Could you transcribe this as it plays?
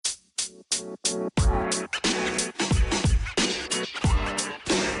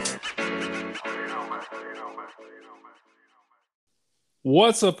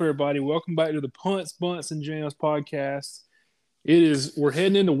What's up, everybody? Welcome back to the Punts, Bunts, and Jams podcast. We're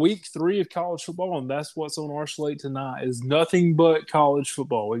heading into week 3 of college football, and that's what's on our slate tonight is nothing but college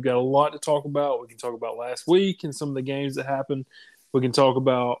football. We've got a lot to talk about. We can talk about last week and some of the games that happened. We can talk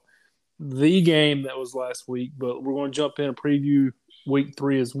about the game that was last week, but we're going to jump in and preview week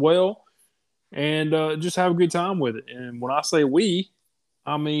 3 as well and just have a good time with it. And when I say we,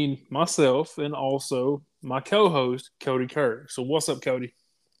 I mean myself and also my co-host, Cody Kirk. So what's up, Cody?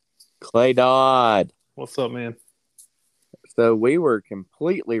 Clay Dodd. What's up, man? So we were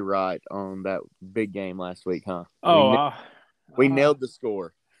completely right on that big game last week, huh? Oh, we nailed the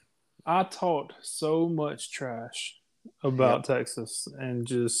score. I talked so much trash about Texas and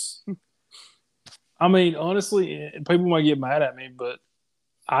just – I mean, honestly, people might get mad at me, but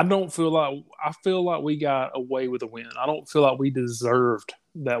I feel like we got away with a win. I don't feel like we deserved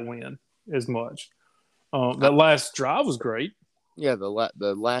that win as much. That last drive was great. Yeah, the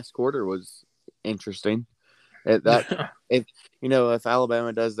last quarter was interesting. If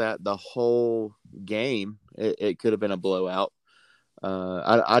Alabama does that the whole game, it could have been a blowout.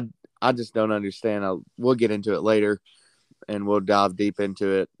 I just don't understand. We'll get into it later, and we'll dive deep into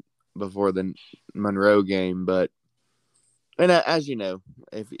it before the Monroe game. But as you know,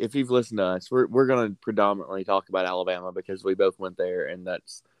 if you've listened to us, we're going to predominantly talk about Alabama because we both went there, and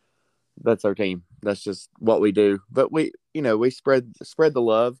that's our team. That's just what we do. But we spread the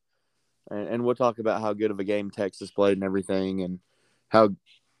love, and we'll talk about how good of a game Texas played and everything, and how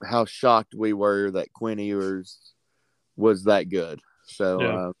shocked we were that Quinn Ewers was that good.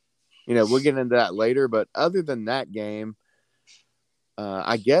 So, we'll get into that later. But other than that game,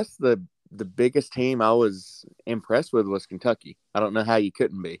 I guess the biggest team I was impressed with was Kentucky. I don't know how you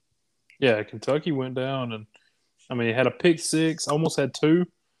couldn't be. Yeah, Kentucky went down, and I mean, it had a pick six, almost had 2.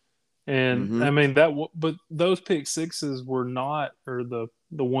 And I mean but those pick sixes were not, or the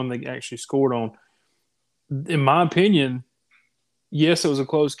one they actually scored on. In my opinion, yes, it was a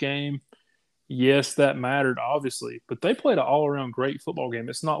close game. Yes, that mattered, obviously, but they played an all-around great football game.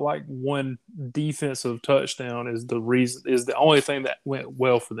 It's not like one defensive touchdown is the only thing that went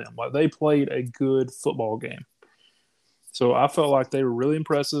well for them. Like, they played a good football game. So I felt like they were really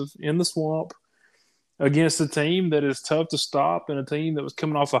impressive in the swamp against a team that is tough to stop and a team that was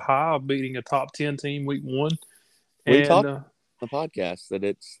coming off a high of beating a top 10 team week 1. We talked on the podcast that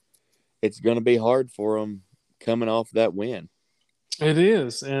it's going to be hard for them coming off that win. It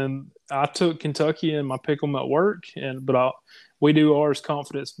is, and I took Kentucky in my pick them at work, but we do ours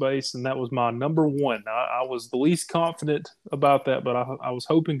confidence based, and that was my number 1. I was the least confident about that, but I was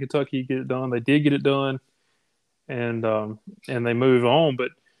hoping Kentucky get it done. They did get it done, and they move on.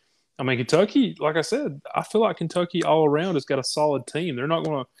 But I mean, Kentucky, like I said, I feel like Kentucky all around has got a solid team. They're not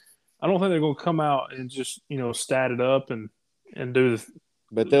going to. I don't think they're going to come out and just stat it up and do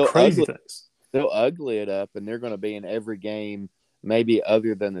the crazy things. They'll ugly it up, and they're going to be in every game, maybe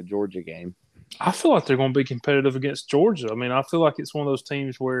other than the Georgia game. I feel like they're going to be competitive against Georgia. I mean, I feel like it's one of those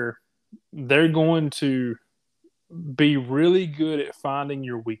teams where they're going to be really good at finding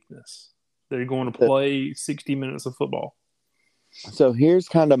your weakness. They're going to play 60 minutes of football. So here's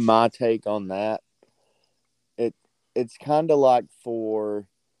kind of my take on that. It's kind of like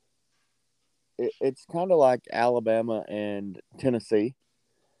it's kind of like Alabama and Tennessee.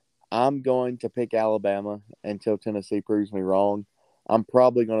 I'm going to pick Alabama until Tennessee proves me wrong. I'm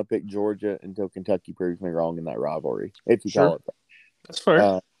probably going to pick Georgia until Kentucky proves me wrong in that rivalry, if you call it that. That's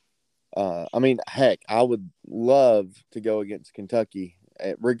fair. I mean, heck, I would love to go against Kentucky.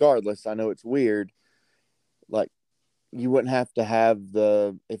 Regardless, I know it's weird. Like, you wouldn't have to have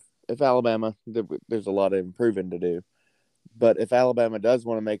if Alabama, there's a lot of improving to do. But if Alabama does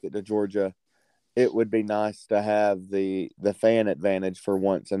want to make it to Georgia, it would be nice to have the fan advantage for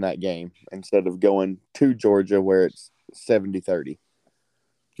once in that game instead of going to Georgia where it's 70-30.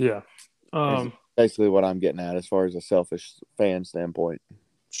 Yeah. Basically what I'm getting at as far as a selfish fan standpoint.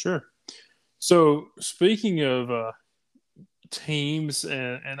 Sure. So speaking of teams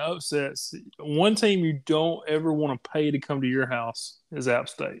and upsets, one team you don't ever want to pay to come to your house is App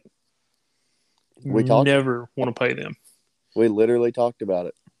State. Never want to pay them. We literally talked about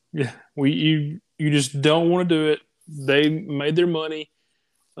it. Yeah, you just don't want to do it. They made their money.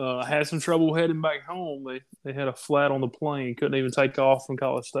 Had some trouble heading back home. They had a flat on the plane, couldn't even take off from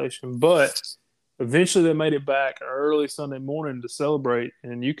College Station. But eventually they made it back early Sunday morning to celebrate,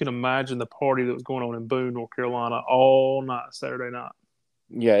 and you can imagine the party that was going on in Boone, North Carolina, all night Saturday night.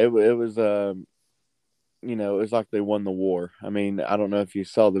 Yeah, it was it was like they won the war. I mean, I don't know if you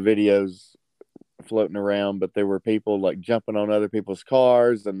saw the videos floating around, but there were people like jumping on other people's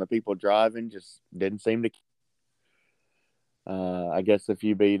cars, and the people driving just didn't seem to. I guess if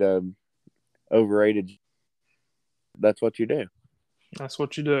you beat a overrated, that's what you do. That's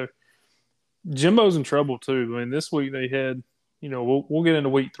what you do. Jimbo's in trouble too. I mean, this week they had, we'll get into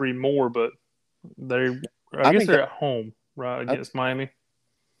week 3 more, but I guess they're at home, right, against Miami.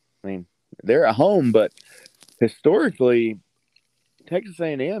 I mean, they're at home, but historically, Texas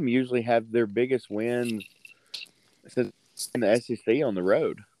A&M usually have their biggest wins since in the SEC on the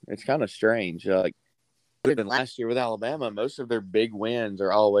road. It's kind of strange. Like even last year with Alabama, most of their big wins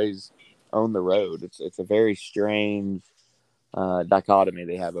are always on the road. It's a very strange dichotomy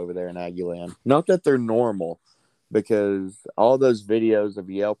they have over there in Aggieland. Not that they're normal, because all those videos of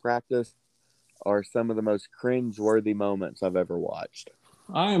Yale practice are some of the most cringe-worthy moments I've ever watched.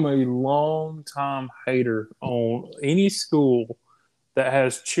 I am a long-time hater on any school that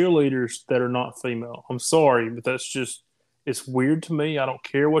has cheerleaders that are not female. I'm sorry, but it's weird to me. I don't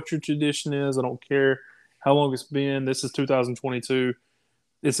care what your tradition is. I don't care how long it's been. This is 2022.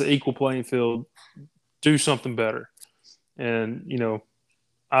 It's an equal playing field. Do something better. And, it'd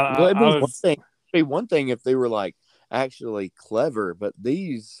be one thing if they were like actually clever, but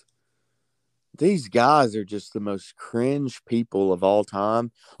these guys are just the most cringe people of all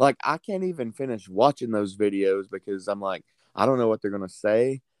time. Like, I can't even finish watching those videos because I'm like, I don't know what they're going to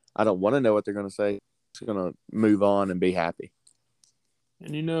say. I don't want to know what they're going to say. I'm just going to move on and be happy.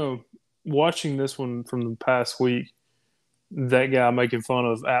 And, watching this one from the past week, that guy making fun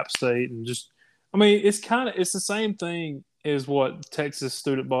of App State and it's the same thing as what Texas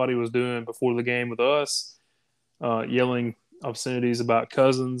student body was doing before the game with us, yelling obscenities about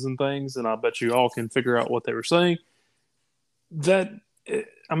cousins and things, and I bet you all can figure out what they were saying. How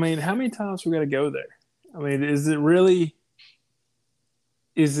many times we got to go there? I mean,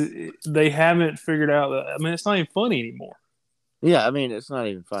 they haven't figured out that, it's not even funny anymore. Yeah, it's not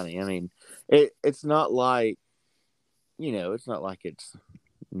even funny. It's not like, it's not like it's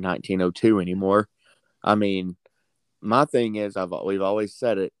 1902 anymore. My thing is, we've always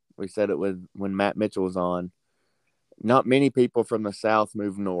said it. We said it when Matt Mitchell was on. Not many people from the South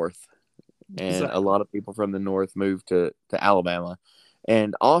move north, and a lot of people from the North move to Alabama.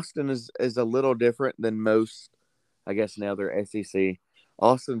 And Austin is a little different than most. I guess now they're SEC.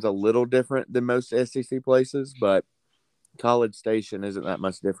 Austin's a little different than most SEC places, but College Station isn't that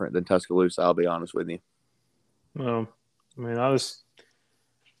much different than Tuscaloosa. I'll be honest with you. Well,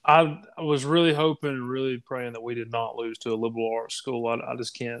 I was really hoping and really praying that we did not lose to a liberal arts school. I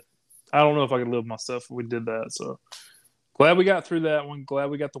just can't. I don't know if I could live myself if we did that. So glad we got through that one. Glad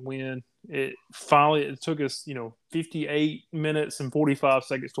we got the win. It took us, 58 minutes and 45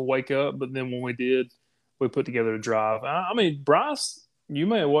 seconds to wake up. But then when we did, we put together a drive. Bryce, you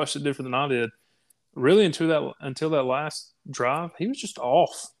may have watched it different than I did. Really, until that last drive, he was just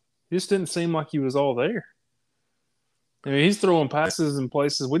off. He just didn't seem like he was all there. He's throwing passes in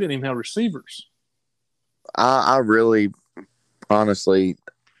places we didn't even have receivers. I really, honestly,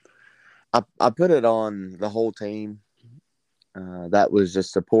 I put it on the whole team. That was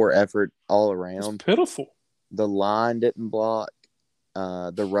just a poor effort all around. It's pitiful. The line didn't block.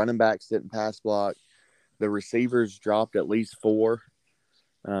 The running backs didn't pass block. The receivers dropped at least 4.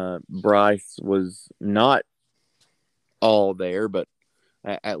 Bryce was not all there, but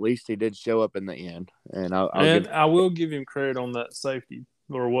at least he did show up in the end. And I will give him credit on that safety,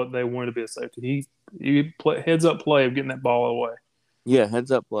 or what they wanted to be a safety. He heads up play of getting that ball away. Yeah, heads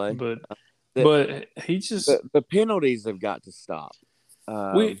up play. But he just the penalties have got to stop.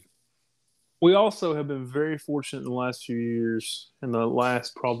 We also have been very fortunate in the last few years, in the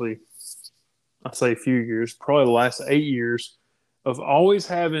last probably, I say a few years, probably the last 8 years, of always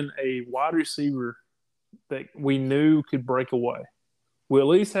having a wide receiver that we knew could break away. We at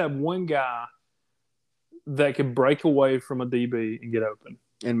least have one guy that could break away from a DB and get open.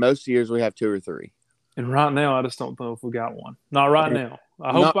 In most years, we have 2 or 3. And right now, I just don't know if we got one. Not right now.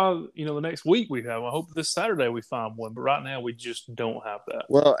 I hope the next week we have. I hope this Saturday we find one. But right now, we just don't have that.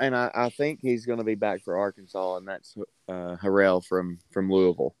 Well, and I think he's going to be back for Arkansas, and that's Harrell from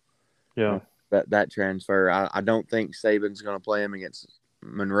Louisville. Yeah. That transfer. I don't think Saban's going to play him against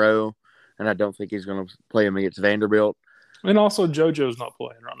Monroe, and I don't think he's going to play him against Vanderbilt. And also, JoJo's not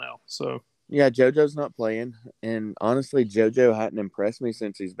playing right now. So yeah, JoJo's not playing. And honestly, JoJo hadn't impressed me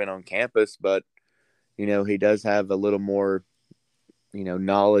since he's been on campus, but he does have a little more,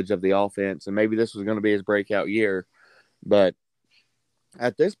 knowledge of the offense, and maybe this was going to be his breakout year. But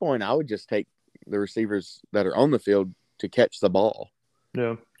at this point, I would just take the receivers that are on the field to catch the ball.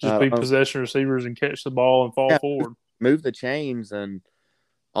 Yeah, just be possession receivers and catch the ball and fall forward. Move the chains, and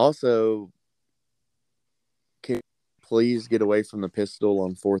also can you please get away from the pistol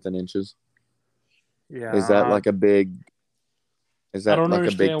on 4th and inches? Yeah, Is that like a big? Is I that don't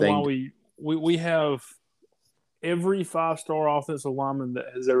like a big understand why thing? we have every 5-star offensive lineman that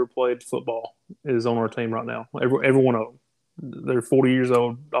has ever played football is on our team right now. Every one of them. They're 40 years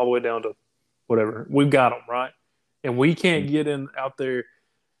old, all the way down to whatever. We've got them right, and we can't get in out there.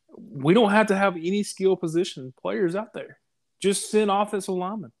 We don't have to have any skill position players out there. Just send offensive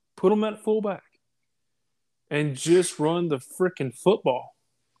linemen, put them at fullback, and just run the freaking football.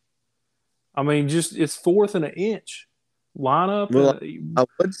 I mean, just it's 4th and an inch. Line up. Well, I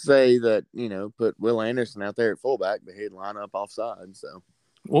would say that put Will Anderson out there at fullback, but he'd line up offside. So,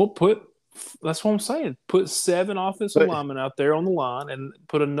 well, that's what I'm saying. Put 7 offensive linemen out there on the line, and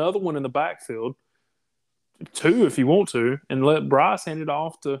put another one in the backfield, 2 if you want to, and let Bryce hand it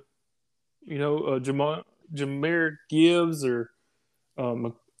off to, Jahmyr Gibbs or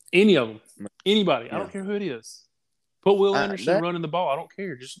any of them, anybody. yeah. I don't care who it is. Put Will Anderson running the ball. I don't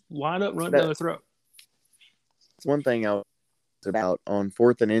care. Just line up, run down their throat. One thing I was about on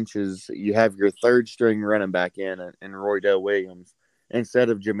 4th and inches, you have your 3rd string running back in Roydell Williams instead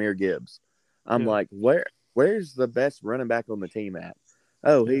of Jahmyr Gibbs. I'm like, where's the best running back on the team at?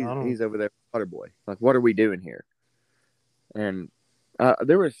 Oh, he's over there, Waterboy. Like, what are we doing here? And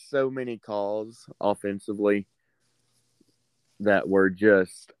there were so many calls offensively that were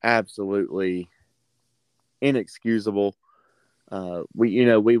just absolutely inexcusable.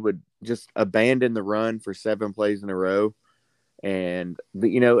 We would just abandon the run for 7 plays in a row, and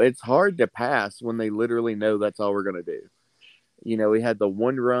it's hard to pass when they literally know that's all we're going to do. We had the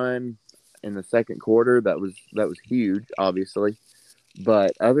one run in the second quarter that was huge, obviously,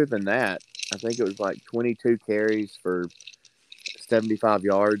 but other than that, I think it was like 22 carries for 75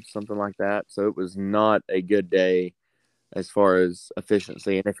 yards, something like that. So it was not a good day as far as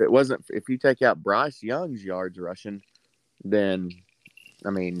efficiency. And if you take out Bryce Young's yards rushing, then, I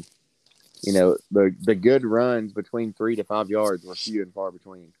mean, the good runs between 3 to 5 yards were few and far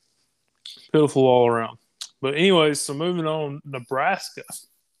between. Pitiful all around. But anyways, so moving on, Nebraska.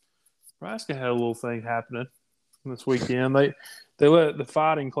 Nebraska had a little thing happening this weekend. They let the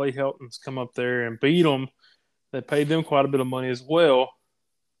Fighting Clay Heltons come up there and beat them. They paid them quite a bit of money as well.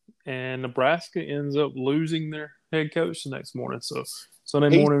 And Nebraska ends up losing their head coach the next morning. So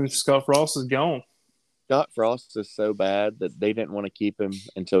Sunday morning, Scott Frost is gone. Scott Frost is so bad that they didn't want to keep him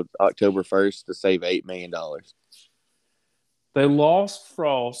until October 1st to save $8 million. They lost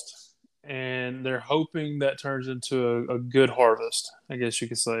Frost, and they're hoping that turns into a good harvest, I guess you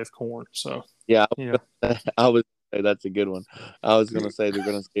could say, of corn. So yeah. I would say that's a good one. I was going to say they're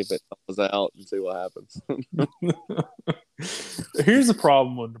going to see if it comes out and see what happens. Here's the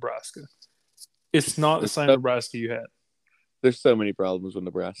problem with Nebraska. It's not the same Nebraska you had. There's so many problems with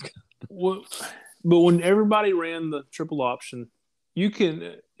Nebraska. Well, but when everybody ran the triple option, you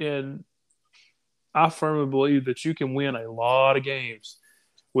can, and I firmly believe that you can win a lot of games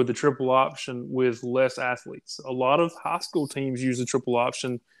with the triple option with less athletes. A lot of high school teams use the triple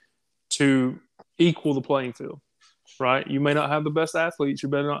option to equal the playing field, right? You may not have the best athletes. You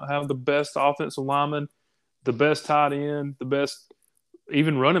better not have the best offensive lineman, the best tight end, the best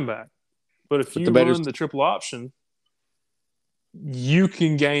even running back. But if you run the triple option, you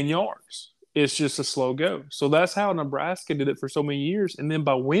can gain yards. It's just a slow go. So that's how Nebraska did it for so many years. And then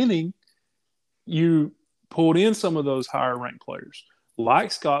by winning, you pulled in some of those higher ranked players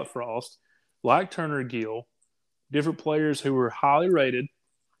like Scott Frost, like Turner Gill, different players who were highly rated,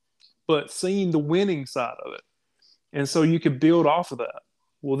 but seeing the winning side of it. And so you could build off of that.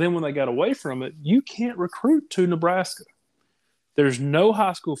 Well, then when they got away from it, you can't recruit to Nebraska. There's no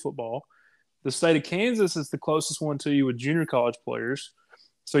high school football. The state of Kansas is the closest one to you with junior college players.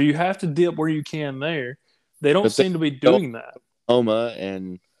 So you have to dip where you can there. They don't seem to be doing that. Oklahoma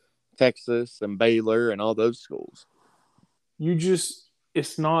and Texas and Baylor and all those schools.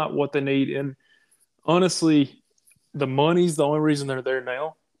 It's not what they need. And honestly, the money's the only reason they're there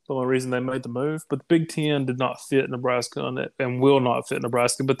now, the only reason they made the move. But the Big Ten did not fit Nebraska on it and will not fit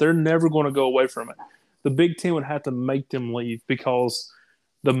Nebraska, but they're never going to go away from it. The Big Ten would have to make them leave because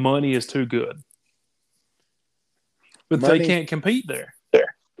the money is too good. But they can't compete there.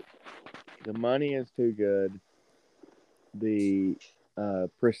 The money is too good. The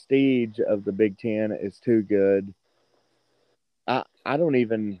prestige of the Big Ten is too good. I don't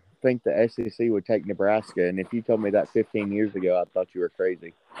even think the SEC would take Nebraska. And if you told me that 15 years ago, I thought you were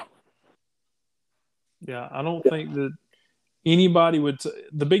crazy. Yeah, I don't think that anybody would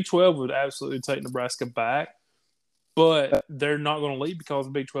the Big 12 would absolutely take Nebraska back, but they're not going to leave because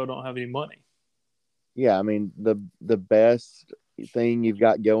the Big 12 don't have any money. Yeah, I mean, the best thing you've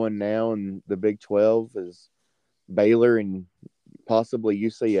got going now in the Big 12 is Baylor and possibly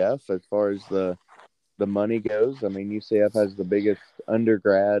UCF as far as the money goes. I mean, UCF has the biggest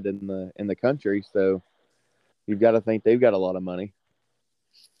undergrad in the country, so you've got to think they've got a lot of money.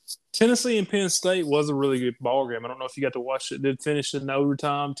 Tennessee and Penn State was a really good ball game. I don't know if you got to watch it. It did finish in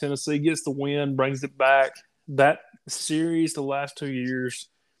overtime. Tennessee gets the win, brings it back. That series, the last 2 years,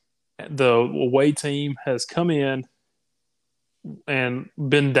 the away team has come in and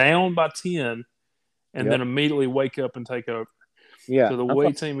been down by 10 and then immediately wake up and take over. Yeah. So the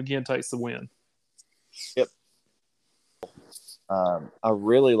away team again takes the win. Yep. I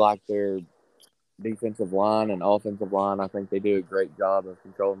really like their defensive line and offensive line. I think they do a great job of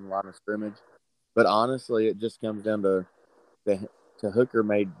controlling the line of scrimmage. But honestly, it just comes down to Hooker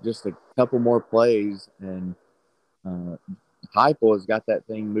made just a couple more plays, and Heupel has got that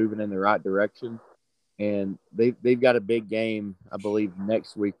thing moving in the right direction. And they've got a big game, I believe,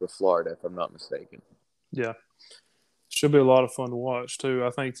 next week with Florida, if I'm not mistaken. Yeah. Should be a lot of fun to watch, too. I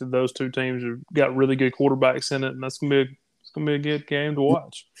think that those two teams have got really good quarterbacks in it, and that's going to be a good game to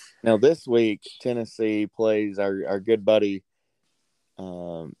watch. Now, this week, Tennessee plays our good buddy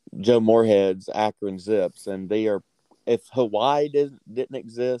Joe Moorhead's Akron Zips, and they are – if Hawaii didn't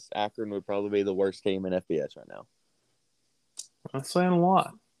exist, Akron would probably be the worst team in FBS right now. That's saying a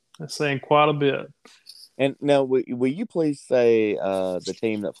lot. That's saying quite a bit. And now, will you please say the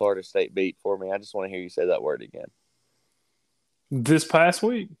team that Florida State beat for me? I just want to hear you say that word again. This past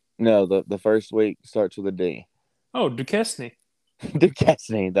week? No, the first week starts with a D. Oh, Duquesne.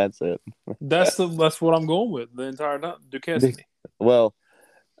 Duquesne, that's it. That's what I'm going with the entire time. Duquesne. Well,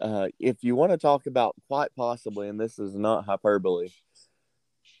 if you want to talk about quite possibly, and this is not hyperbole,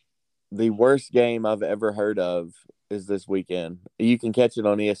 the worst game I've ever heard of is this weekend. You can catch it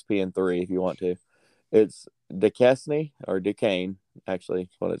on ESPN3 if you want to. It's Duquesne, or Duquesne, actually,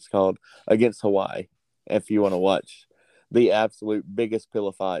 is what it's called, against Hawaii, if you want to watch the absolute biggest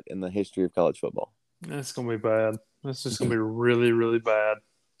pillow fight in the history of college football. It's going to be bad. It's just going to be really, really bad.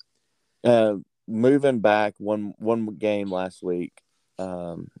 Moving back one game last week,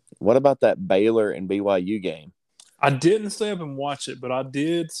 what about that Baylor and BYU game? I didn't stay up and watch it, but I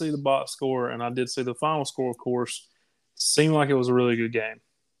did see the box score, and I did see the final score, of course. Seemed like it was a really good game.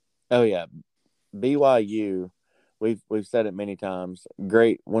 Oh, yeah. BYU, we've said it many times,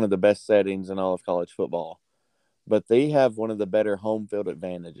 great, one of the best settings in all of college football. But they have one of the better home field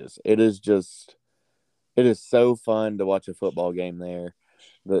advantages. It is so fun to watch a football game there.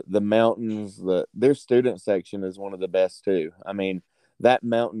 The mountains, their student section is one of the best too. I mean, that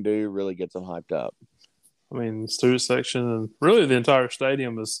Mountain Dew really gets them hyped up. I mean, the student section and really the entire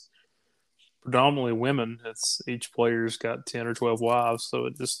stadium is predominantly women. It's each player's got 10 or 12 wives, so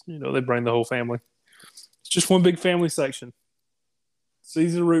it just, they bring the whole family. It's just one big family section. It's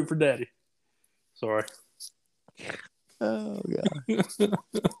easy to root for daddy. Sorry. Oh, God.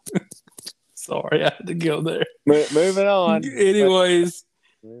 Sorry, I had to go there. Moving on. Anyways.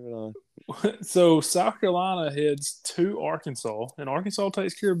 Moving on. So South Carolina heads to Arkansas, and Arkansas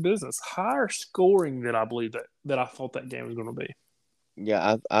takes care of business. Higher scoring than I believe that I thought that game was going to be.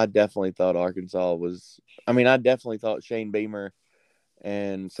 Yeah, I definitely thought Arkansas was – I mean, I definitely thought Shane Beamer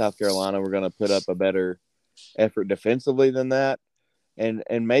and South Carolina were going to put up a better effort defensively than that. And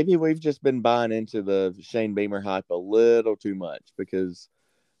maybe we've just been buying into the Shane Beamer hype a little too much because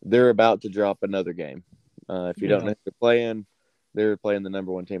they're about to drop another game. If you don't know who they're playing the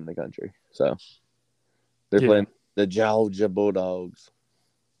number one team in the country. So they're playing the Georgia Bulldogs.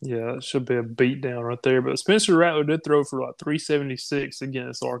 Yeah, that should be a beatdown right there. But Spencer Rattler did throw for like 376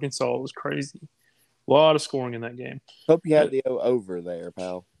 against Arkansas. It was crazy. A lot of scoring in that game. Hope you had the over there,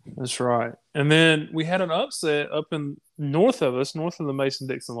 pal. That's right. And then we had an upset up in north of the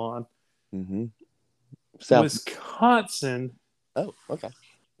Mason-Dixon line. Mm-hmm. Wisconsin. Oh, okay.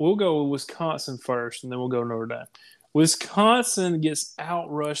 We'll go with Wisconsin first, and then we'll go Notre Dame. Wisconsin gets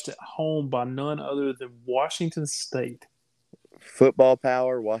outrushed at home by none other than Washington State. Football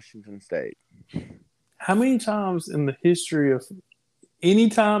power, Washington State. How many times in the history of – any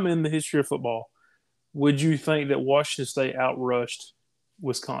time in the history of football would you think that Washington State outrushed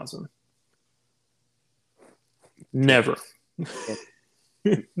Wisconsin? Never.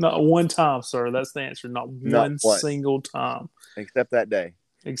 Not one time, sir. That's the answer. Not one single time. Except that day.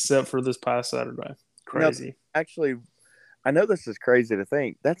 Except for this past Saturday. Crazy. No, actually, I know this is crazy to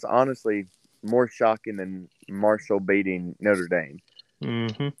think. That's honestly more shocking than Marshall beating Notre Dame.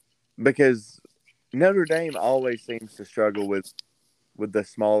 Mm-hmm. Because Notre Dame always seems to struggle with the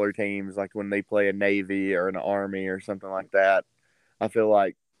smaller teams, like when they play a Navy or an Army or something like that. I feel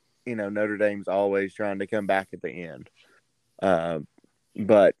like, Notre Dame's always trying to come back at the end.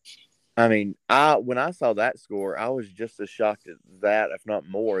 But I mean, when I saw that score, I was just as shocked at that, if not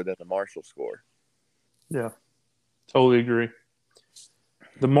more, than the Marshall score. Yeah, totally agree.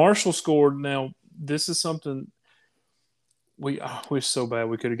 The Marshall scored. Now, this is something we're so bad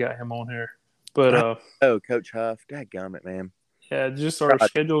we could have got him on here, but Oh, Coach Huff, dadgummit, man. yeah, just our God.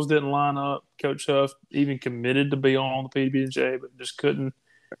 schedules didn't line up. Coach Huff even committed to be on the PB&J, but just couldn't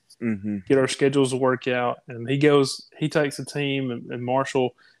Mm-hmm. get our schedules to work out. And he takes a team in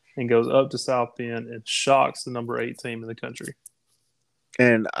Marshall and goes up to South Bend and shocks the number 8 team in the country.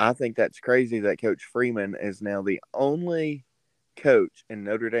 And I think that's crazy that Coach Freeman is now the only coach in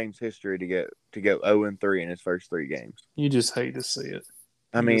Notre Dame's history to go 0-3 in his first 3 games. You just hate to see it.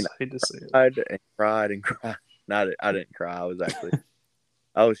 I mean, hate to see it. I cried and cried. No, I didn't cry.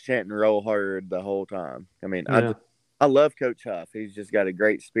 I was chanting "Roll Hard" the whole time. I mean, Yeah. I love Coach Huff. He's just got a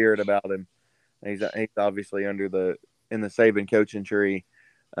great spirit about him. He's obviously in the Saban coaching tree,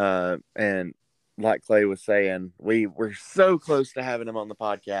 and like Clay was saying, we were so close to having him on the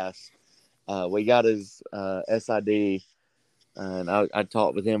podcast. We got his SID, and I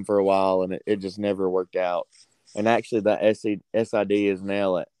talked with him for a while, and it just never worked out. And actually, that SID is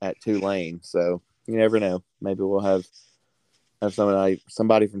now at Tulane, so you never know. Maybe we'll have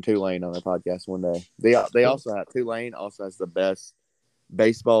somebody from Tulane on their podcast one day. They also have Tulane also has the best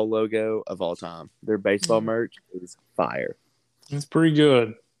baseball logo of all time. Their baseball merch is fire. It's pretty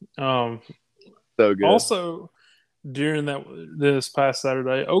good. So good. Also, during this past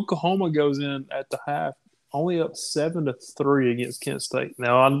Saturday, Oklahoma goes in at the half only up 7-3 against Kent State.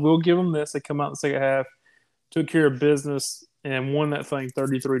 Now I will give them this; they come out in the second half, took care of business, and won that thing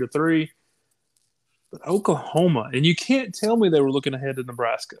 33-3. But Oklahoma, and you can't tell me they were looking ahead to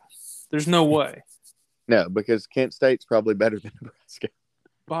Nebraska. There's no way. No, because Kent State's probably better than Nebraska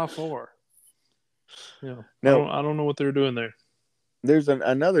by far. Yeah, no, I don't know what they're doing there. There's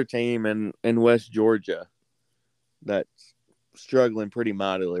another team in West Georgia that's struggling pretty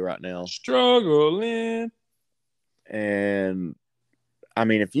mightily right now. Struggling. And I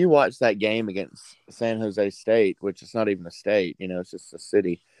mean, if you watch that game against San Jose State, which is not even a state, it's just a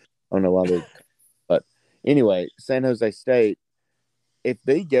city. I don't know why they. But anyway, San Jose State, if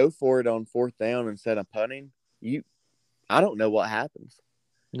they go for it on 4th down instead of punting, I don't know what happens.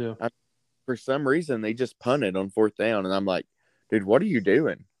 Yeah. For some reason, they just punted on 4th down, and I'm like, dude, what are you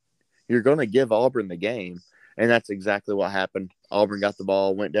doing? You're going to give Auburn the game. And that's exactly what happened. Auburn got the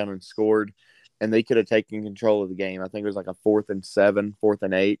ball, went down and scored, and they could have taken control of the game. I think it was like a 4th and 7, 4th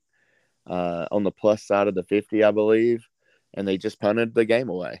and 8 on the plus side of the 50, I believe. And they just punted the game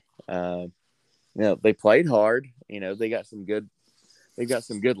away. They played hard. They got some good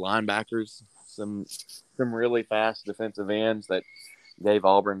linebackers, some really fast defensive ends that gave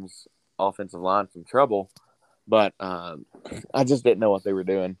Auburn's offensive line some trouble. But I just didn't know what they were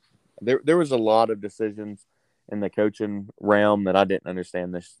doing. There was a lot of decisions in the coaching realm that I didn't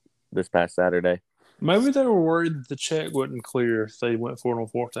understand this past Saturday. Maybe they were worried that the check wouldn't clear if they went for it on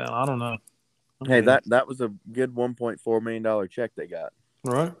 4th down. I don't know. That was a good $1.4 million check they got.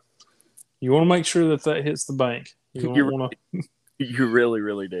 Right. You want to make sure that hits the bank. You really,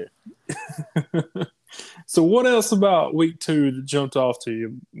 really do. So what else about week 2 that jumped off to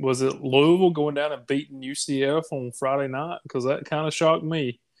you? Was it Louisville going down and beating UCF on Friday night? Because that kind of shocked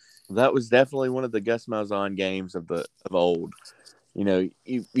me. That was definitely one of the Gus Malzahn games of old. You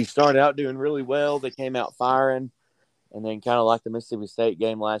started out doing really well. They came out firing, and then kind of like the Mississippi State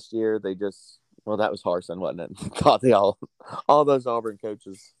game last year, they just that was Harsin, wasn't it? God, all those Auburn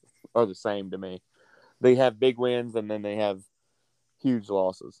coaches are the same to me. They have big wins and then they have huge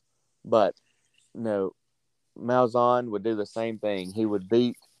losses. But Malzahn would do the same thing. He would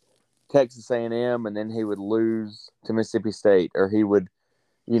beat Texas A&M and then he would lose to Mississippi State, or he would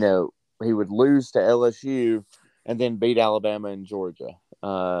lose to LSU and then beat Alabama and Georgia.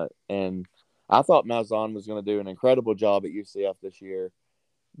 And I thought Malzahn was going to do an incredible job at UCF this year.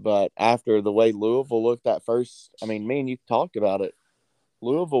 But after the way Louisville looked at first, I mean, me and you talked about it.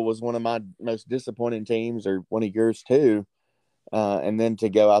 Louisville was one of my most disappointing teams, or one of yours too. And then to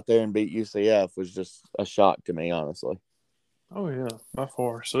go out there and beat UCF was just a shock to me, honestly. Oh, yeah, by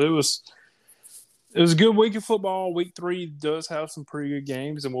far. So it was a good week of football. Week 3 does have some pretty good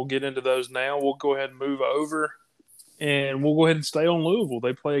games, and we'll get into those now. We'll go ahead and move over, and we'll go ahead and stay on Louisville.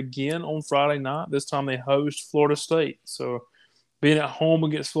 They play again on Friday night. This time they host Florida State. So being at home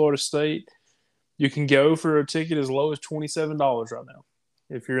against Florida State, you can go for a ticket as low as $27 right now.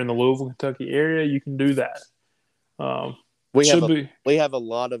 If you're in the Louisville, Kentucky area, you can do that. We have a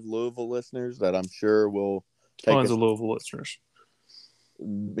lot of Louisville listeners that I'm sure will take tons of Louisville listeners.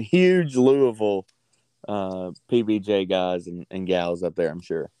 Huge Louisville PBJ guys and gals up there, I'm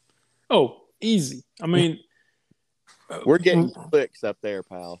sure. Oh, easy. I mean, we're getting clicks up there,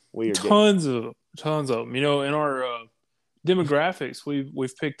 pal. We are tons of them. You know, in our demographics,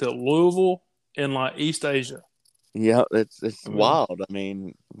 we've picked up Louisville and like East Asia. Yeah, it's wild. I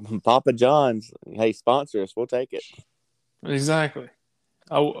mean, Papa John's, hey, sponsor us. We'll take it. Exactly.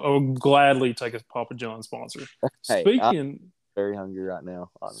 I would gladly take a Papa John sponsor. Hey, I'm very hungry right now,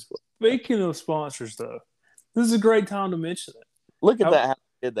 honestly. Speaking of sponsors, though, this is a great time to mention it. Look at that. How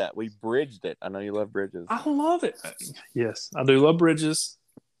we did that. We bridged it. I know you love bridges. I love it. Yes, I do love bridges.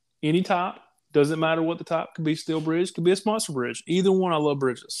 Any type. Doesn't matter what the type. Could be steel bridge. Could be a sponsor bridge. Either one, I love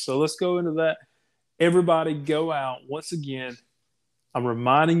bridges. So let's go into that. Everybody go out. Once again, I'm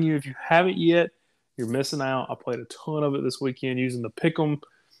reminding you, if you haven't yet, you're missing out. I played a ton of it this weekend using the Pick'em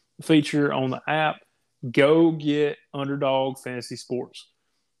feature on the app. Go get Underdog Fantasy Sports.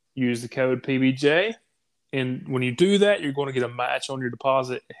 Use the code PBJ. And when you do that, you're going to get a match on your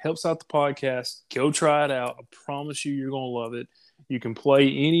deposit. It helps out the podcast. Go try it out. I promise you, you're going to love it. You can play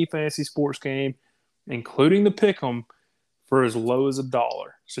any fantasy sports game, including the Pick'em, for as low as $1.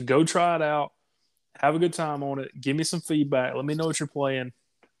 So go try it out. Have a good time on it. Give me some feedback. Let me know what you're playing.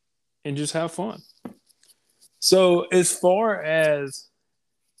 And just have fun. So as far as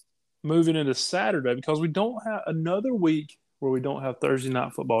moving into Saturday, because we don't have another week where we don't have Thursday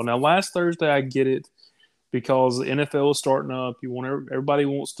night football. Now, last Thursday, I get it because the NFL is starting up. Everybody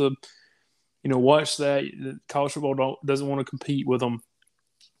wants to, watch that. College football doesn't want to compete with them.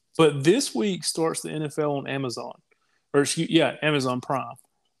 But this week starts the NFL on Amazon, Amazon Prime.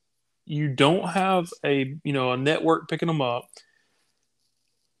 You don't have a network picking them up.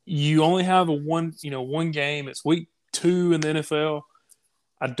 You only have one game. It's week 2 in the NFL.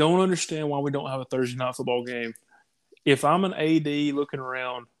 I don't understand why we don't have a Thursday night football game. If I'm an AD looking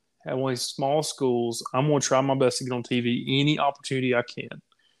around at one of these small schools, I'm going to try my best to get on TV any opportunity I can.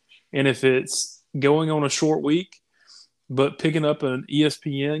 And if it's going on a short week, but picking up an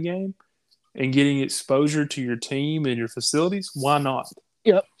ESPN game and getting exposure to your team and your facilities, why not?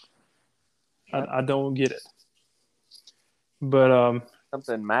 Yep. I don't get it. But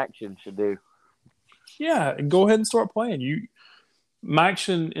something Maction should do. Yeah, go ahead and start playing.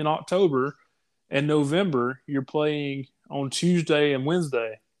 Maction in October and November, you're playing on Tuesday and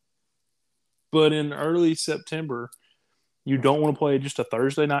Wednesday. But in early September, you don't want to play just a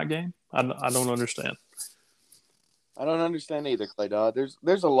Thursday night game? I don't understand. I don't understand either, Clay Dodd.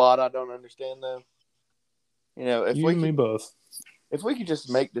 There's a lot I don't understand, though. If you and me both. If we could just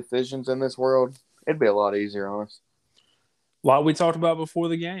make decisions in this world, it'd be a lot easier on us. Like we talked about before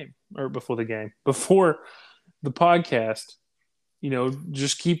the podcast,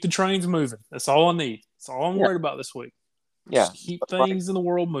 just keep the trains moving. That's all I need. That's all I'm worried about this week. Yeah. Just keep things in the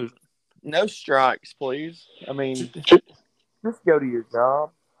world moving. No strikes, please. I mean, just go to your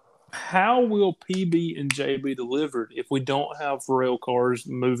job. How will PB and J be delivered if we don't have rail cars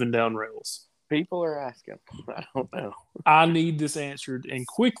moving down rails? People are asking. I don't know. I need this answered and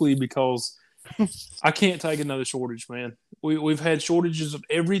quickly because I can't take another shortage, man. We've had shortages of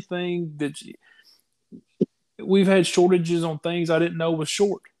everything we've had shortages on things I didn't know was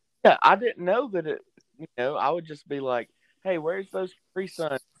short. Yeah, I didn't know that it. I would just be like, "Hey, where's those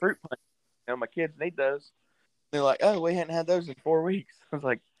Pre-Sun fruit punches? My kids need those." They're like, "Oh, we hadn't had those in 4 weeks." I was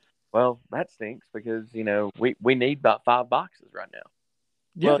like, "Well, that stinks because we need about 5 boxes right now."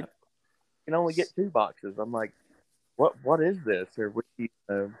 Yeah. Well, can only get 2 boxes. I'm like, what is this? Are we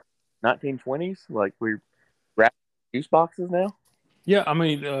 1920s? Like we're wrapping juice boxes now? Yeah, I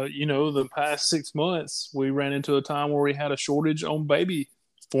mean, the past 6 months we ran into a time where we had a shortage on baby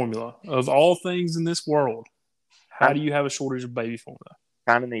formula. Of all things in this world, how do you have a shortage of baby formula?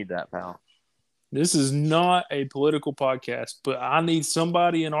 Kind of need that, pal. This is not a political podcast, but I need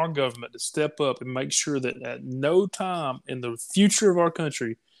somebody in our government to step up and make sure that at no time in the future of our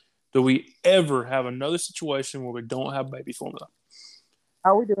country do we ever have another situation where we don't have baby formula.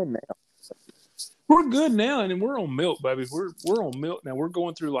 How are we doing now? We're good now, and we're on milk, baby. We're on milk now. We're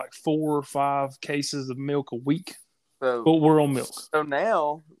going through like 4 or 5 cases of milk a week, but we're on milk. So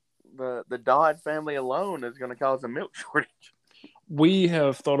now the Dodd family alone is going to cause a milk shortage. We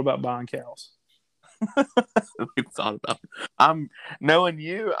have thought about buying cows. We've thought about it. I'm knowing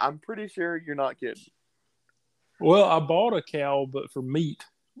you. I'm pretty sure you're not kidding. Well, I bought a cow, but for meat,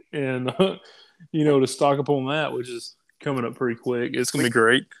 and to stock up on that, which is coming up pretty quick. It's gonna be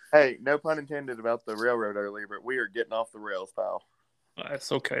great. Hey, no pun intended about the railroad earlier, but we are getting off the rails, pal.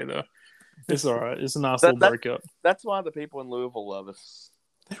 That's okay though. It's all right. It's a nice little breakup. That's why the people in Louisville love us.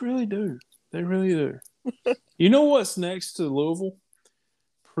 They really do. They really do. You know what's next to Louisville?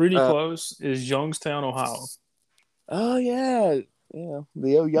 Pretty close is Youngstown, Ohio. Oh yeah, Yeah,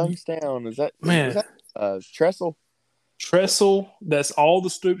 the old Youngstown. Is Man, that Tressel? Tressel, that's all the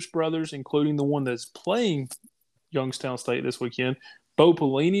Stoops brothers, including the one that's playing Youngstown State this weekend. Bo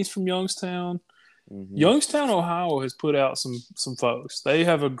Pelini's from Youngstown. Mm-hmm. Youngstown, Ohio has put out some folks. They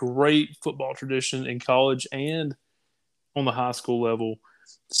have a great football tradition in college and on the high school level.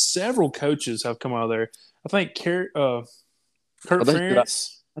 Several coaches have come out of there. I think Kurt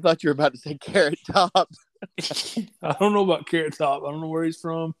Ferentz. I thought you were about to say Carrot Top. I don't know about Carrot Top. I don't know where he's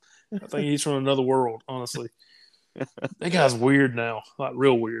from. I think he's from another world, honestly. That guy's weird now, like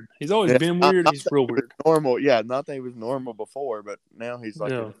real weird. He's always been weird. He's real weird. Normal, yeah. Not that he was normal before, but now he's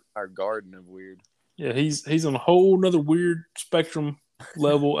like our garden of weird. Yeah, he's on a whole nother weird spectrum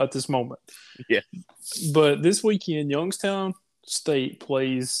level at this moment. Yeah. But this weekend, Youngstown State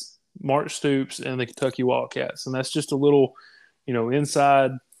plays Mark Stoops and the Kentucky Wildcats, and that's just a little,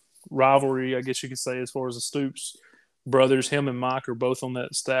 inside rivalry, I guess you could say, as far as the Stoops brothers. Him and Mike are both on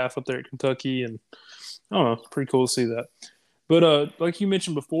that staff up there at Kentucky, and I don't know, it's pretty cool to see that. But like you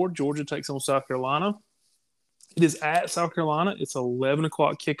mentioned before, Georgia takes on South Carolina. It is at South Carolina. It's 11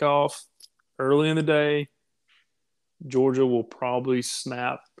 o'clock kickoff early in the day. Georgia will probably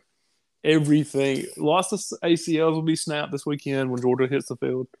snap everything. Lots of ACLs will be snapped this weekend when Georgia hits the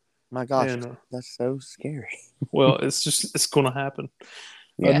field. My gosh, that's so scary. Well, it's going to happen.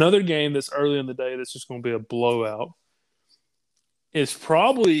 Yeah. Another game that's early in the day that's just going to be a blowout is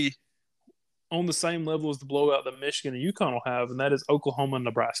probably on the same level as the blowout that Michigan and UConn will have, and that is Oklahoma and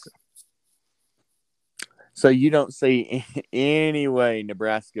Nebraska. So you don't see any way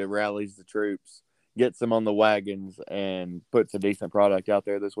Nebraska rallies the troops, gets them on the wagons, and puts a decent product out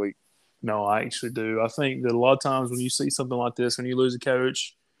there this week? No, I actually do. I think that a lot of times when you see something like this, when you lose a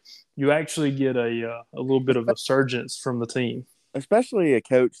coach, you actually get a little bit of a surgence from the team. Especially a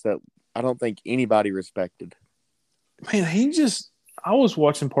coach that I don't think anybody respected. Man, I was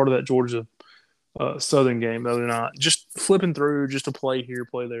watching part of that Georgia Southern game the other night, just flipping through, just to play here,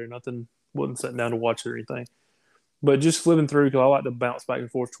 play there. Nothing, wasn't sitting down to watch it or anything. But just flipping through because I like to bounce back and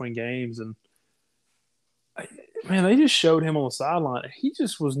forth between games. And, man, they just showed him on the sideline. He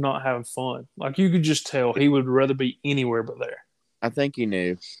just was not having fun. Like, you could just tell he would rather be anywhere but there. I think he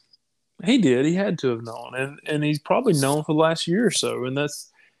knew. He did. He had to have known. And he's probably known for the last year or so. And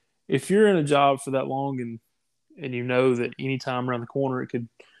that's – if you're in a job for that long and you know that any time around the corner it could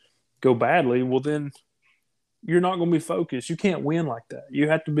go badly, well, then you're not going to be focused. You can't win like that. You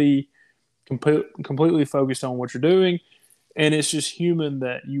have to be completely focused on what you're doing. And it's just human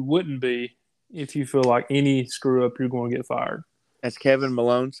that you wouldn't be if you feel like any screw up, you're going to get fired. As Kevin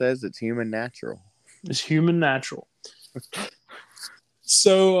Malone says, it's human natural. It's human natural.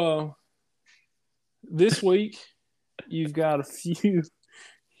 So this week, you've got a few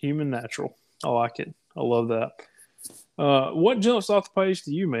human natural. I like it. I love that. What jumps off the page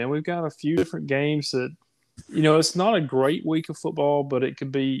to you, man? We've got a few different games that, it's not a great week of football, but it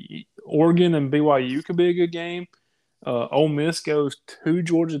could be Oregon and BYU could be a good game. Ole Miss goes to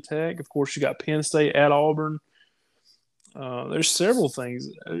Georgia Tech. Of course, you got Penn State at Auburn. There's several things.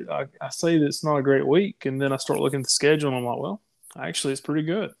 I say that it's not a great week, and then I start looking at the schedule, and I'm like, well, actually, it's pretty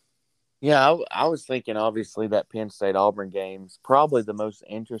good. Yeah, I was thinking, obviously, that Penn State-Auburn game's probably the most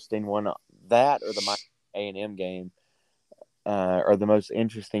interesting one. That or the Miami A&M game are the most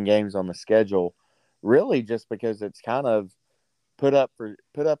interesting games on the schedule, really just because it's kind of put up or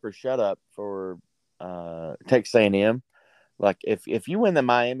shut up for Texas A&M. Like, if you win the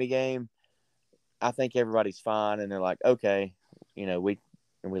Miami game, I think everybody's fine, and they're like, okay, we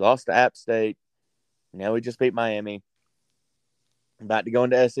lost to App State. Now we just beat Miami. About to go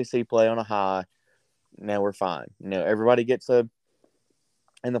into SEC play on a high. Now we're fine. Everybody gets in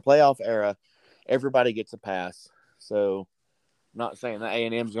the playoff era, everybody gets a pass. So, I'm not saying that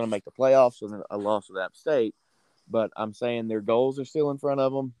A&M is going to make the playoffs with a loss with App State, but I'm saying their goals are still in front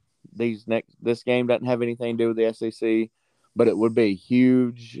of them. This game doesn't have anything to do with the SEC, but it would be a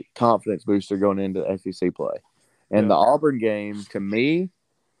huge confidence booster going into SEC play. And the Auburn game, to me,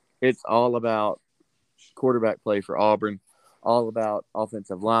 it's all about quarterback play for Auburn, all about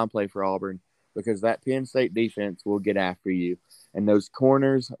offensive line play for Auburn, because that Penn State defense will get after you. And those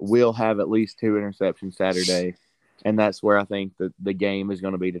corners will have at least 2 interceptions Saturday. And that's where I think the game is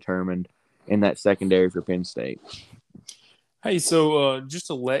going to be determined in that secondary for Penn State. Hey, so just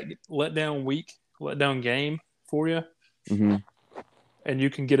a letdown game for you. Mm-hmm. And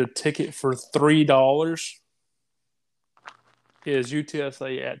you can get a ticket for $3 is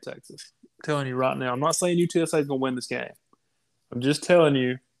UTSA at Texas. I'm telling you right now. I'm not saying UTSA is going to win this game. I'm just telling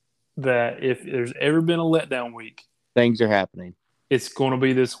you that if there's ever been a letdown week, things are happening. It's going to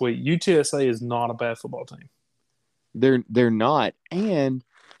be this week. UTSA is not a bad football team. They're not, and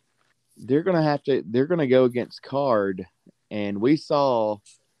they're gonna go against Card, and we saw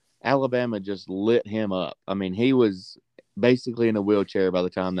Alabama just lit him up. I mean, he was basically in a wheelchair by the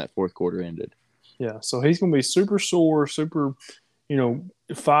time that fourth quarter ended. Yeah, so he's going to be super sore, super,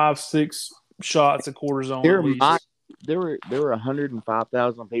 5-6 shots at cortisone at least. There were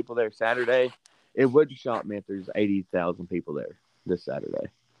 105,000 people there Saturday. It wouldn't shock me if there's 80,000 people there this Saturday.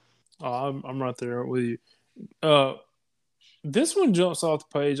 Oh, I'm right there with you. This one jumps off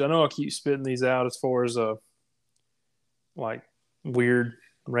the page. I know I keep spitting these out as far as like weird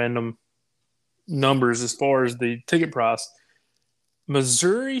random numbers as far as the ticket price.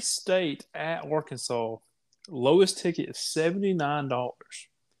 Missouri State at Arkansas, lowest ticket is $79.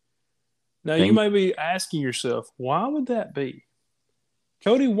 Now you may be asking yourself, why would that be?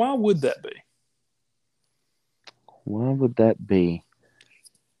 Cody, why would that be? Why would that be?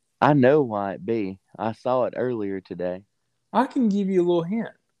 I know why it be. I saw it earlier today. I can give you a little hint.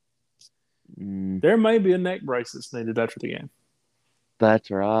 There may be a neck brace that's needed after the game. That's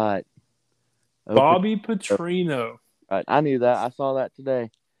right. Bobby Petrino. Right. I knew that. I saw that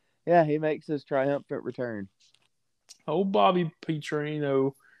today. Yeah, he makes his triumphant return. Oh, Bobby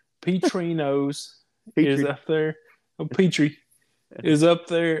Petrinos is up there. Oh, Petrie is up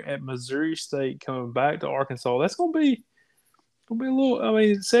there at Missouri State coming back to Arkansas. That's gonna be a little. I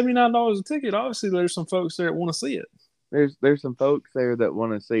mean, $79 a ticket. Obviously, there's some folks there that want to see it. There's some folks there that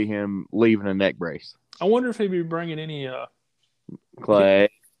want to see him leaving a neck brace. I wonder if he'd be bringing any Clay.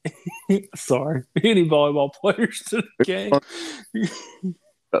 Sorry, any volleyball players to the game.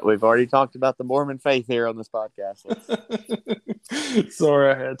 But we've already talked about the Mormon faith here on this podcast.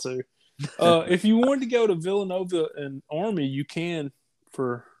 Sorry, I had to. If you wanted to go to Villanova and Army, you can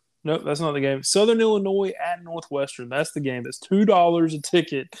for nope, that's not the game. Southern Illinois at Northwestern. That's the game. That's $2 a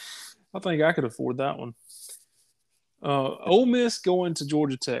ticket. I think I could afford that one. Ole Miss going to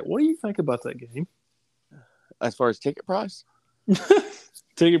Georgia Tech. What do you think about that game? As far as ticket price?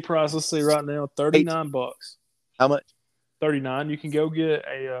 Ticket price, let's see right now, $39. How much? $39. You can go get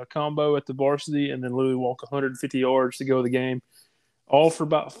a combo at the varsity and then literally walk 150 yards to go to the game. All for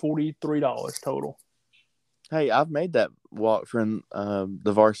about $43 total. Hey, I've made that walk from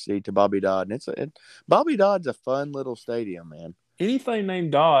the varsity to Bobby Dodd, and Bobby Dodd's a fun little stadium, man. Anything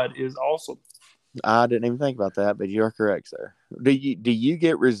named Dodd is awesome. I didn't even think about that, but you're correct, sir. Do you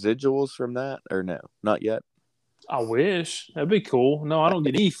get residuals from that or no? Not yet. I wish. That'd be cool. No, I don't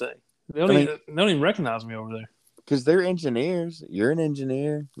get anything. They don't even recognize me over there. Because they're engineers. You're an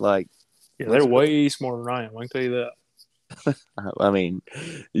engineer. Like, yeah, they're way smarter than I am. I can tell you that. I mean,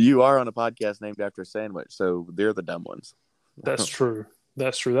 you are on a podcast named after a sandwich, so they're the dumb ones. That's true.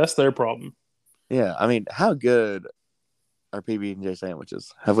 That's true. That's their problem. Yeah, I mean, how good are PB&J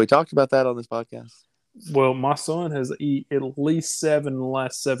sandwiches? Have we talked about that on this podcast? Well, my son has eaten at least 7 in the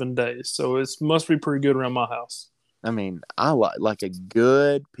last 7 days, so it must be pretty good around my house. I mean, I like a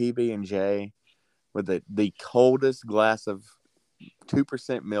good PB&J with the coldest glass of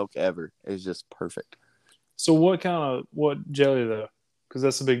 2% milk ever is just perfect. So what jelly though? Because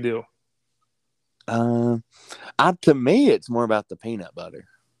that's a big deal. To me, it's more about the peanut butter.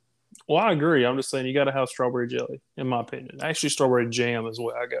 Well, I agree. I'm just saying you got to have strawberry jelly, in my opinion. Actually, strawberry jam is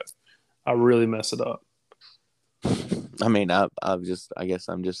what I go. I really mess it up. I mean, I guess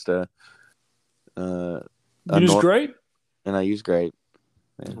I'm just you use grape, and I use grape.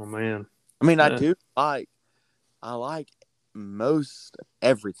 Yeah. Oh man. I mean, I like most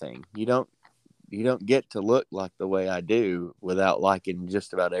everything. You don't get to look like the way I do without liking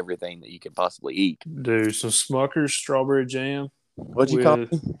just about everything that you can possibly eat. Dude, some Smucker's strawberry jam. What'd you call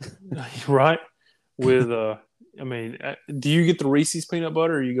it? Right. With do you get the Reese's peanut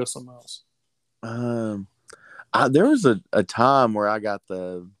butter or you go something else? There was a time where I got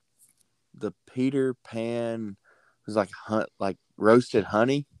the Peter Pan. It was like roasted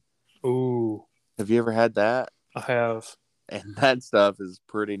honey. Ooh. Have you ever had that? I have. And that stuff is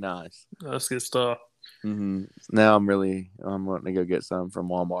pretty nice. That's good stuff. Mm-hmm. Now I'm wanting to go get some from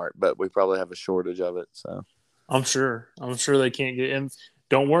Walmart, but we probably have a shortage of it. So I'm sure they can't get in.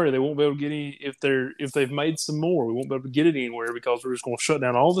 Don't worry, they won't be able to get any if they've made some more. We won't be able to get it anywhere because we're just going to shut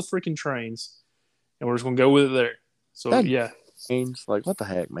down all the freaking trains, and we're just going to go with it there. So yeah, means like what the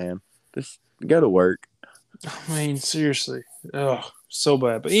heck, man? Just go to work. I mean, seriously, so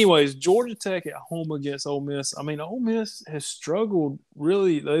bad. But anyways, Georgia Tech at home against Ole Miss. I mean, Ole Miss has struggled.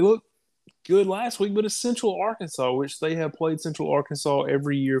 Really, they looked good last week, but it's Central Arkansas, which they have played Central Arkansas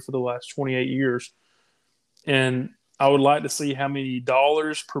every year for the last 28 years. And I would like to see how many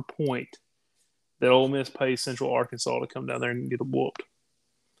dollars per point that Ole Miss pays Central Arkansas to come down there and get a whooped.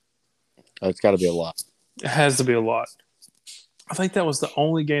 It's got to be a lot. It has to be a lot. I think that was the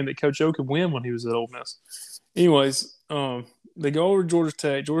only game that Coach O could win when he was at Ole Miss. Anyways, they go over to Georgia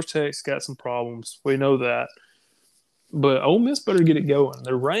Tech. Georgia Tech's got some problems. We know that. But Ole Miss better get it going.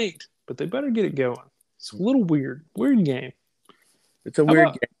 They're ranked, but they better get it going. It's a little weird. Weird game. It's a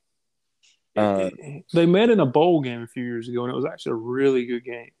weird game. They met in a bowl game a few years ago, and it was actually a really good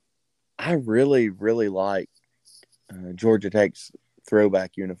game. I really, really like Georgia Tech's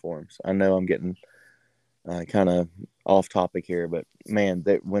throwback uniforms. I know I'm getting kind of off topic here, but man,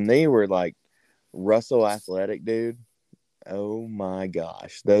 when they were like Russell Athletic, dude, oh my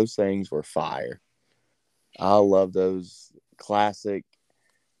gosh, those things were fire. I love those classic,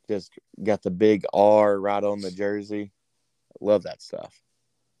 just got the big R right on the jersey. Love that stuff.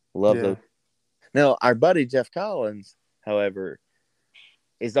 Love those. Now, our buddy Jeff Collins, however,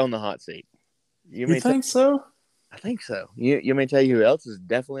 is on the hot seat. You think so? I think so. You may tell you who else is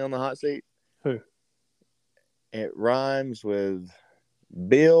definitely on the hot seat? Who? It rhymes with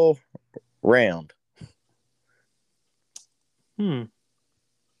Bill Round.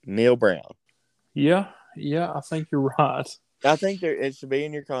 Neil Brown. Yeah, I think you're right. I think it should be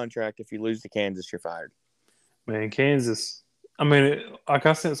in your contract. If you lose to Kansas, you're fired. Man, Kansas. I mean, like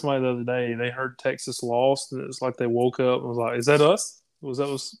I sent somebody the other day, they heard Texas lost, and it's like they woke up and was like, is that us? Was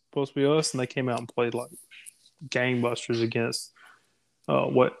supposed to be us? And they came out and played like gangbusters against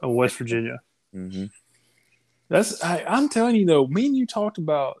West Virginia. Mm-hmm. I'm telling you though, me and you talked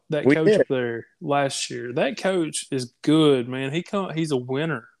about that coach up there last year. That coach is good, man. He's a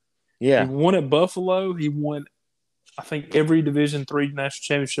winner. Yeah. He won at Buffalo. He won, I think, every Division III national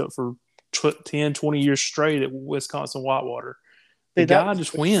championship for 10, 20 years straight at Wisconsin Whitewater. The guy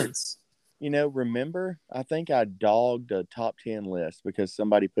just wins. You know, remember, I think I dogged a top 10 list because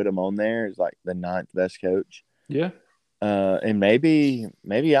somebody put him on there as like the 9th best coach. Yeah. And maybe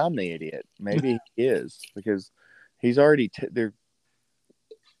I'm the idiot. Maybe he is, because he's already they're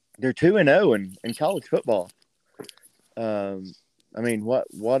 2-0 in college football. I mean,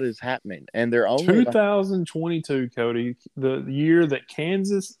 what is happening? And they're only 2022, Cody, the year that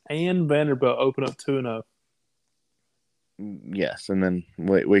Kansas and Vanderbilt opened up 2-0. Yes, and then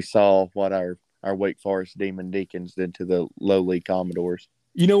we saw what our Wake Forest Demon Deacons did to the lowly Commodores.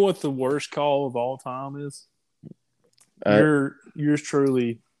 You know what the worst call of all time is? Yours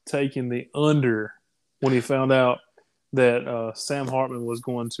truly taking the under when he found out that Sam Hartman was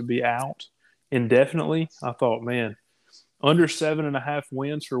going to be out indefinitely. I thought, man, under 7.5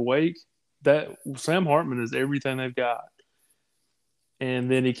 wins for Wake, that Sam Hartman is everything they've got.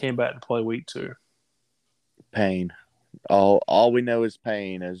 And then he came back to play week 2. Pain. All we know is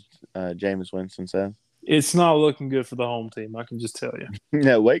pain, as Jameis Winston said. It's not looking good for the home team, I can just tell you.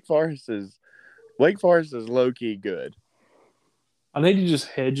 No, Wake Forest is low key good. I need to just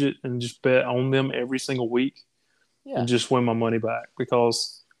hedge it and just bet on them every single week, and just win my money back,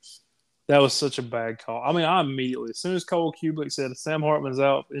 because that was such a bad call. I mean, I immediately, as soon as Cole Kublik said Sam Hartman's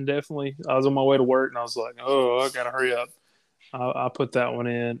out indefinitely, I was on my way to work and I was like, oh, I gotta hurry up. I put that one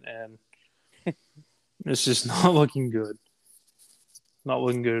in, and it's just not looking good. Not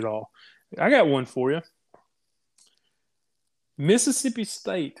looking good at all. I got one for you. Mississippi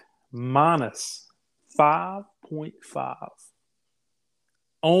State minus 5.5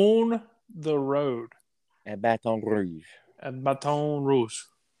 on the road at Baton Rouge.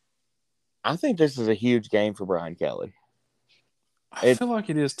 I think this is a huge game for Brian Kelly. I feel like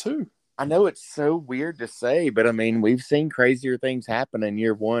it is too. I know it's so weird to say, but I mean, we've seen crazier things happen in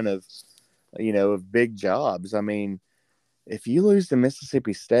year one of big jobs. I mean, if you lose to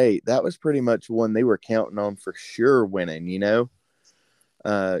Mississippi State, that was pretty much one they were counting on for sure winning, you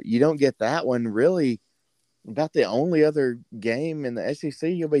don't get that one. Really, about the only other game in the SEC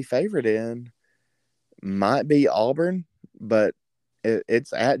you'll be favored in might be Auburn, but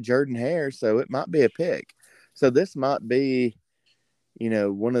it's at Jordan-Hare, so it might be a pick. So this might be,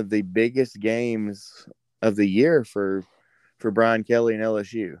 one of the biggest games of the year for Brian Kelly and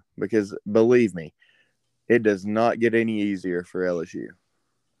LSU, because believe me, it does not get any easier for LSU.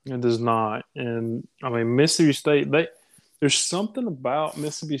 It does not. And I mean, Mississippi State, there's something about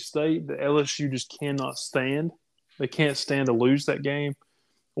Mississippi State that LSU just cannot stand. They can't stand to lose that game.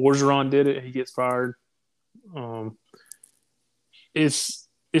 Orgeron did it. He gets fired. It's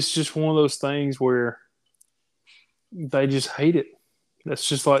just one of those things where they just hate it. That's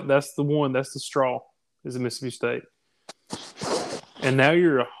just like, that's the straw, is Mississippi State. And now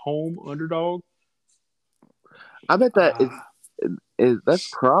you're a home underdog. I bet that that's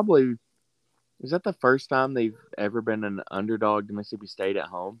probably, is that the first time they've ever been an underdog to Mississippi State at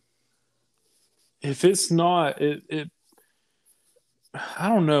home? If it's not, I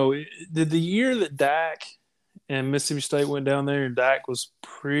don't know. Did the year that Dak and Mississippi State went down there, and Dak was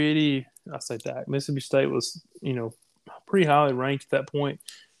pretty. I say Dak. Mississippi State was, pretty highly ranked at that point.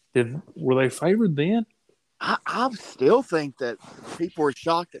 Were they favored then? I still think that people were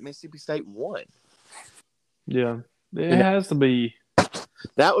shocked that Mississippi State won. Yeah, it has to be.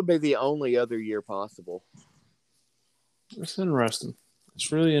 That would be the only other year possible. It's interesting.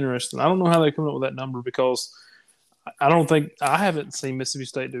 It's really interesting. I don't know how they come up with that number because I haven't seen Mississippi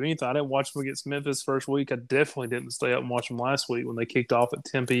State do anything. I didn't watch them against Memphis first week. I definitely didn't stay up and watch them last week when they kicked off at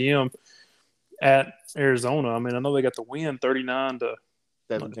 10 p.m. at Arizona. I mean, I know they got the win 39 to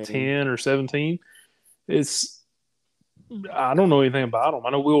 10 or 17. I don't know anything about them. I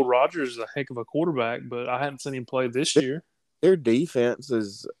know Will Rogers is a heck of a quarterback, but I hadn't seen him play this year. Their defense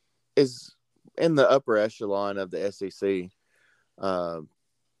is in the upper echelon of the SEC.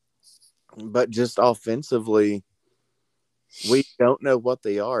 But just offensively, we don't know what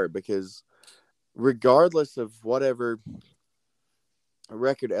they are because regardless of whatever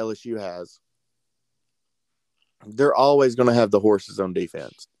record LSU has, they're always going to have the horses on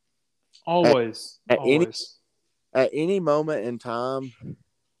defense. Always. At any moment in time,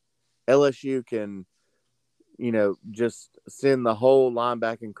 LSU can, just send the whole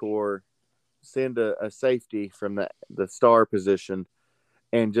linebacking core, send a safety from the star position,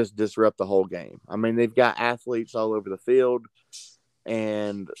 and just disrupt the whole game. I mean, they've got athletes all over the field,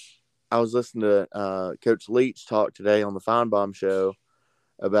 and I was listening to Coach Leach talk today on the Feinbaum show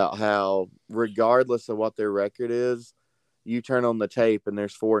about how regardless of what their record is, you turn on the tape and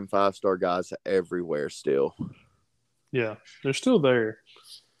there's 4- and 5-star guys everywhere still. Yeah, they're still there.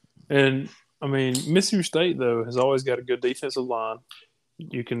 And, I mean, Mississippi State, though, has always got a good defensive line.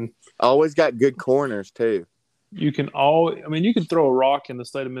 You can always got good corners, too. You can throw a rock in the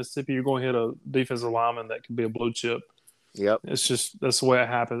state of Mississippi. You're going to hit a defensive lineman that could be a blue chip. Yep. That's the way it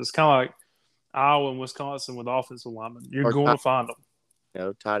happens. It's kind of like Iowa and Wisconsin with offensive linemen. You're going to find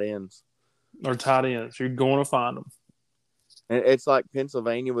them. Tight ends. Or tight ends. You're going to find them. And it's like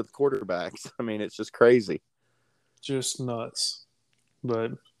Pennsylvania with quarterbacks. I mean, it's just crazy. Just nuts.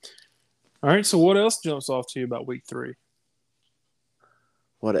 But, all right, so what else jumps off to you about week 3?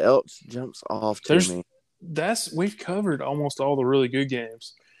 What else jumps off to me? We've covered almost all the really good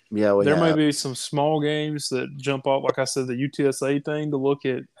games. Yeah, there may be some small games that jump off. Like I said, the UTSA thing to look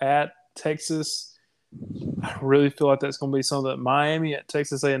at Texas. I really feel like that's going to be something that Miami at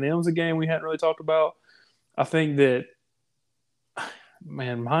Texas A&M is a game we hadn't really talked about. I think that,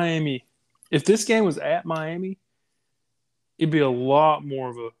 man, Miami, if this game was at Miami, it'd be a lot more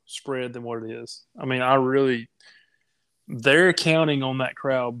of a spread than what it is. I mean, they're counting on that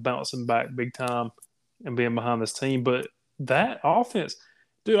crowd bouncing back big time and being behind this team. But that offense,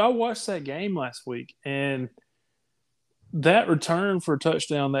 dude, I watched that game last week, and that return for a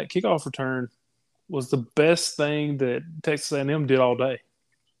touchdown, that kickoff return, was the best thing that Texas A&M did all day.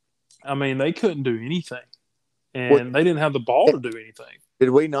 I mean, they couldn't do anything, and they didn't have the ball to do anything. Did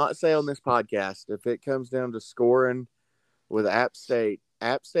we not say on this podcast, if it comes down to scoring with App State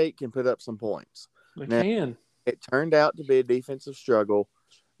can put up some points? They can. It turned out to be a defensive struggle,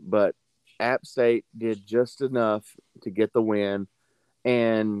 but App State did just enough to get the win.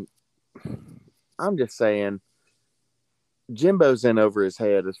 And I'm just saying, Jimbo's in over his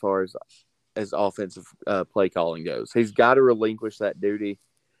head as far as offensive play calling goes. He's got to relinquish that duty.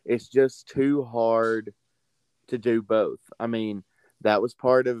 It's just too hard to do both. I mean, that was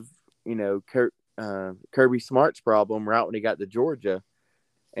part of, Kirby Smart's problem right when he got to Georgia.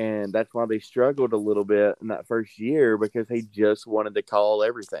 And that's why they struggled a little bit in that first year, because he just wanted to call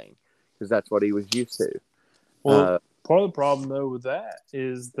everything because that's what he was used to. Well, part of the problem, though, with that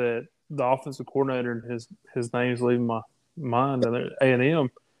is that the offensive coordinator, and his name's leaving my mind,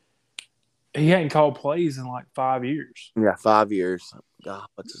 A&M, he hadn't called plays in like 5 years. Yeah, 5 years. God,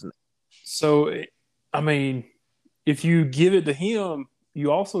 what's his name? So, I mean, if you give it to him,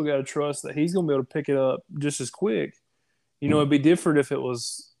 you also got to trust that he's going to be able to pick it up just as quick. It'd be different if it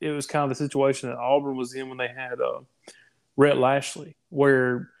was kind of the situation that Auburn was in when they had Rhett Lashley,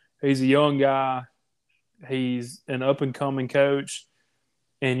 where he's a young guy, he's an up-and-coming coach,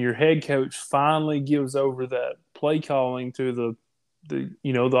 and your head coach finally gives over that play calling to the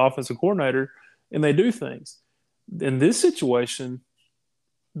offensive coordinator, and they do things. In this situation,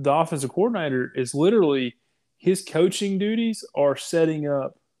 the offensive coordinator is literally his coaching duties are setting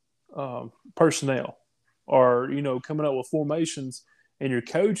up personnel. Or, coming up with formations, and your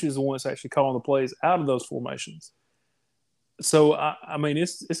coach is the one that's actually calling the plays out of those formations. So, I mean,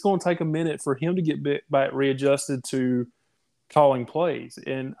 it's going to take a minute for him to get back readjusted to calling plays.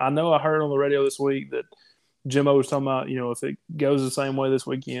 And I know I heard on the radio this week that Jimbo was talking about, if it goes the same way this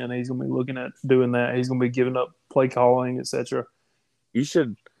weekend, he's going to be looking at doing that. He's going to be giving up play calling, etc. You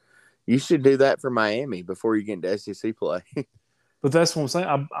should do that for Miami before you get into SEC play. But that's what I'm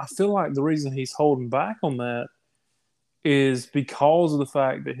saying. I feel like the reason he's holding back on that is because of the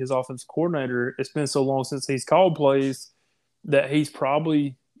fact that his offensive coordinator, it's been so long since he's called plays that he's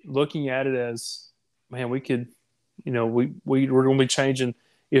probably looking at it as, man, we could, we're going to be changing.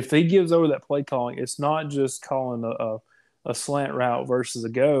 If he gives over that play calling, it's not just calling a slant route versus a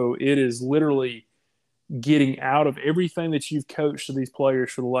go. It is literally getting out of everything that you've coached to these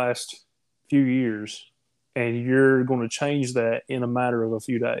players for the last few years, and you're going to change that in a matter of a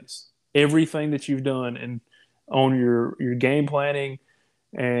few days. Everything that you've done and on your game planning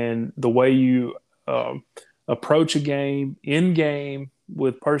and the way you approach a game in game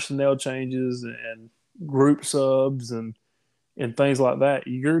with personnel changes and group subs and things like that,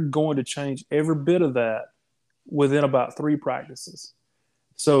 you're going to change every bit of that within about 3 practices.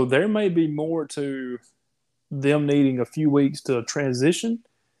 So there may be more to them needing a few weeks to transition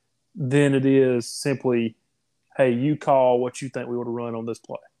than it is simply, hey, you call what you think we ought to run on this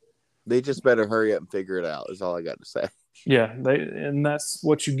play. They just better hurry up and figure it out is all I got to say. Yeah, and that's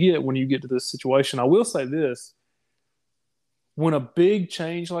what you get when you get to this situation. I will say this. When a big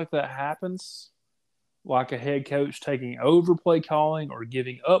change like that happens, like a head coach taking over play calling or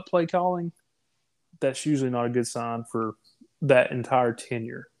giving up play calling, that's usually not a good sign for that entire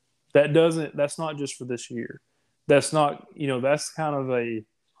tenure. That's not just for this year. That's not, that's kind of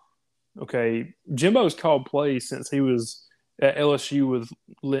okay, Jimbo's called plays since he was at LSU with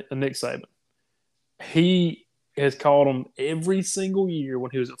Nick Saban. He has called them every single year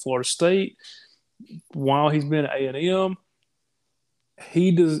when he was at Florida State, while he's been at A&M.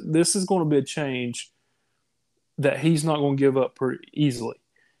 This is going to be a change that he's not going to give up pretty easily.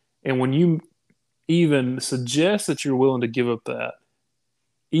 And when you even suggest that you're willing to give up that,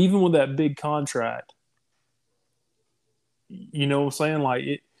 even with that big contract, you know what I'm saying?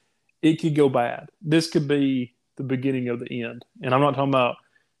 Like it could go bad. This could be the beginning of the end. And I'm not talking about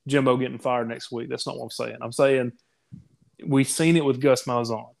Jimbo getting fired next week. That's not what I'm saying. I'm saying we've seen it with Gus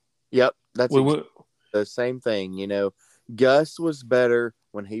Malzahn. Yep, that's the same thing. Gus was better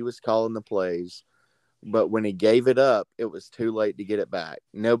when he was calling the plays, but when he gave it up, it was too late to get it back.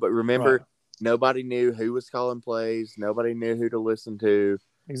 No, but remember, right. Nobody knew who was calling plays. Nobody knew who to listen to.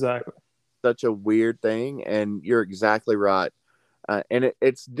 Exactly. Such a weird thing, and you're exactly right. And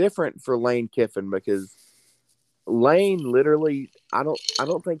it's different for Lane Kiffin because Lane literally, I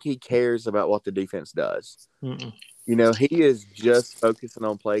don't think he cares about what the defense does. Mm-mm. He is just focusing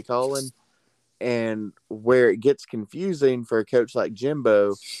on play calling, and where it gets confusing for a coach like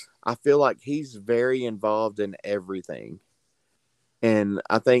Jimbo, I feel like he's very involved in everything. And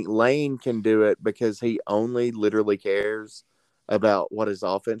I think Lane can do it because he only literally cares about what his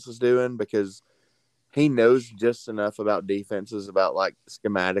offense is doing because he knows just enough about defenses, about like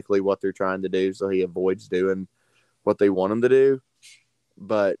schematically what they're trying to do. So he avoids doing what they want him to do.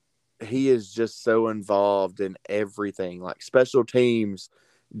 But he is just so involved in everything, like special teams.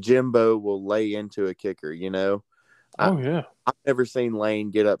 Jimbo will lay into a kicker, Oh, yeah. I've never seen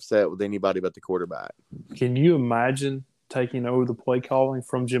Lane get upset with anybody but the quarterback. Can you imagine taking over the play calling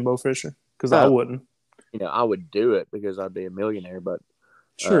from Jimbo Fisher? Because I wouldn't. I would do it because I'd be a millionaire, but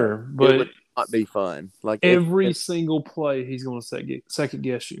sure, but it would not be fun. Like every single play, he's going to second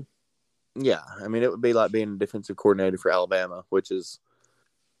guess you. Yeah, I mean, it would be like being a defensive coordinator for Alabama, which is,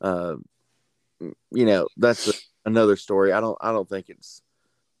 that's another story. I don't think it's.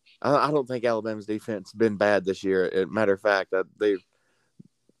 I don't think Alabama's defense been bad this year. As a matter of fact, that they,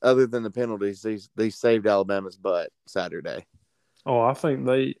 other than the penalties, they saved Alabama's butt Saturday. Oh, I think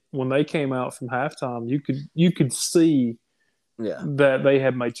when they came out from halftime, you could see that they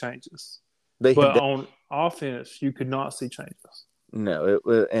had made changes. But on offense, you could not see changes. No,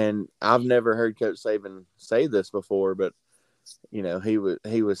 and I've never heard Coach Saban say this before, but he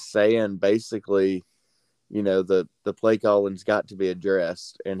was saying basically, the play calling's got to be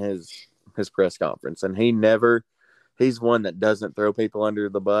addressed in his press conference, and he's one that doesn't throw people under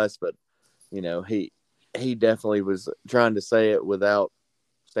the bus, but he definitely was trying to say it without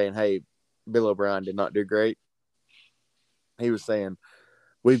saying, hey, Bill O'Brien did not do great. He was saying,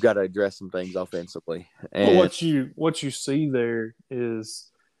 we've got to address some things offensively. And what you see there is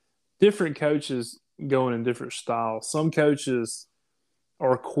different coaches going in different styles. Some coaches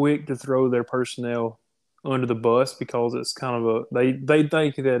are quick to throw their personnel under the bus because it's kind of they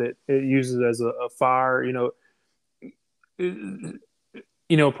think that it uses it as a fire,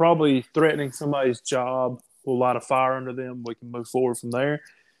 probably threatening somebody's job will light a fire under them. We can move forward from there.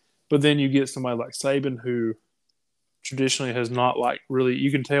 But then you get somebody like Saban who traditionally has not like really.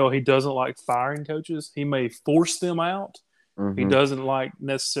 You can tell he doesn't like firing coaches. He may force them out. He Mm-hmm. doesn't like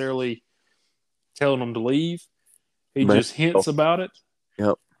necessarily telling them to leave. He But just hints about it.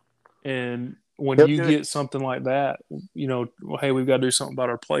 yep. And when He'll you do it. get something like that, hey, we've got to do something about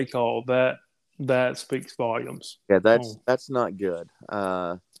our play call. That speaks volumes. Yeah, Oh. that's not good.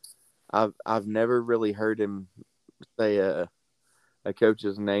 I've never really heard him say a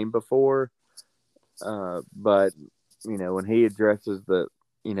coach's name before, but when he addresses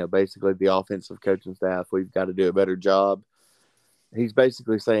basically the offensive coaching staff, we've got to do a better job. He's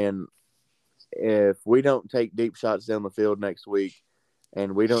basically saying if we don't take deep shots down the field next week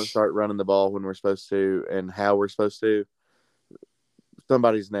and we don't start running the ball when we're supposed to and how we're supposed to,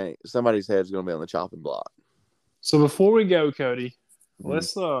 somebody's head's going to be on the chopping block. So before we go, Cody,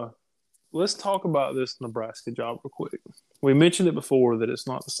 Mm-hmm. let's talk about this Nebraska job real quick. We mentioned it before that it's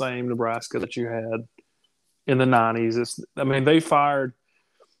not the same Nebraska that you had in the 90s. They fired.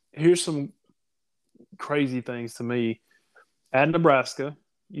 Here's some crazy things to me. At Nebraska,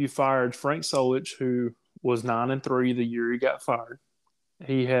 you fired Frank Solich, who was 9-3 the year he got fired.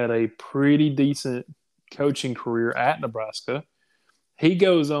 He had a pretty decent coaching career at Nebraska. He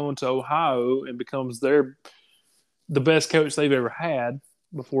goes on to Ohio and becomes the best coach they've ever had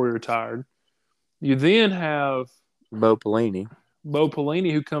before he retired. You then have Bo Pelini,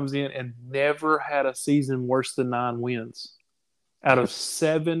 who comes in and never had a season worse than 9 wins. Out of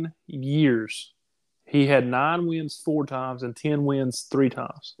 7 years, he had 9 wins 4 times and 10 wins 3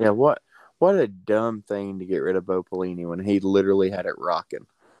 times. Yeah, what a dumb thing to get rid of Bo Pelini when he literally had it rocking.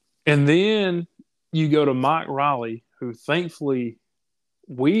 And then you go to Mike Riley, who thankfully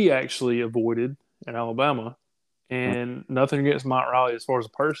we actually avoided in Alabama. And nothing against Mike Riley as far as a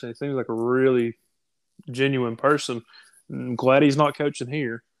person. He seems like a really genuine person. I'm glad he's not coaching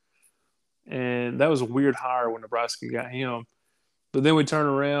here. And that was a weird hire when Nebraska got him. But then we turn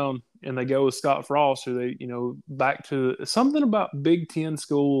around and they go with Scott Frost, who they, back to something about Big Ten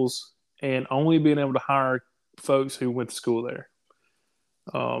schools and only being able to hire folks who went to school there.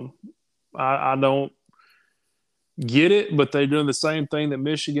 I don't get it, but they're doing the same thing that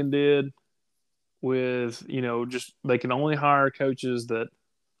Michigan did with, just they can only hire coaches that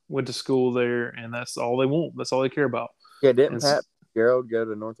went to school there, and that's all they want. That's all they care about. Yeah, didn't Pat Gerald go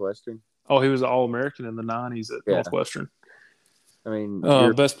to Northwestern? Oh, he was an All-American in the 90s at Northwestern. I mean,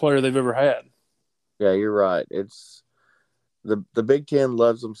 best player they've ever had. Yeah, you're right. It's the Big Ten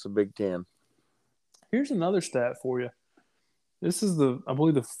loves them some Big Ten. Here's another stat for you. This is I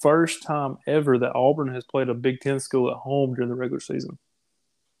believe the first time ever that Auburn has played a Big Ten school at home during the regular season.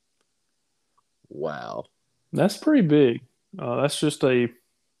 Wow, that's pretty big. That's just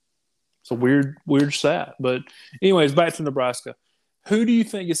it's a weird stat. But anyways, back to Nebraska. Who do you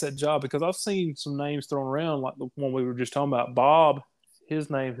think gets that job? Because I've seen some names thrown around, like the one we were just talking about. Bob, his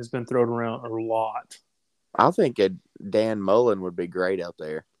name has been thrown around a lot. I think Dan Mullen would be great out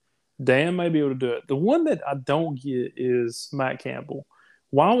there. Dan may be able to do it. The one that I don't get is Matt Campbell.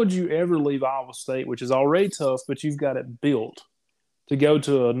 Why would you ever leave Iowa State, which is already tough, but you've got it built, to go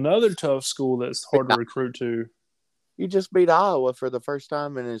to another tough school that's hard to recruit to? You just beat Iowa for the first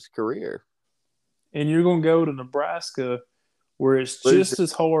time in his career. And you're going to go to Nebraska where it's just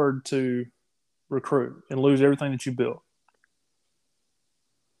as hard to recruit and lose everything that you built.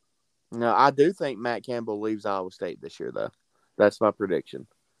 No, I do think Matt Campbell leaves Iowa State this year, though. That's my prediction.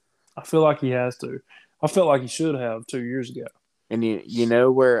 I feel like he has to. I felt like he should have 2 years ago. And you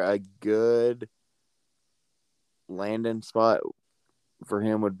know where a good landing spot for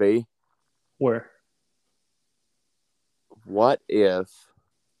him would be? Where? What if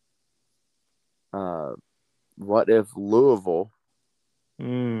Louisville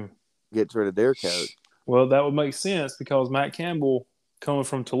gets rid of their coach? Well, that would make sense because Matt Campbell, coming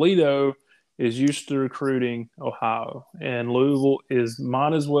from Toledo, is used to recruiting Ohio, and Louisville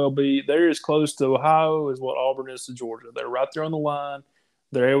might as well be. They're as close to Ohio as what Auburn is to Georgia. They're right there on the line.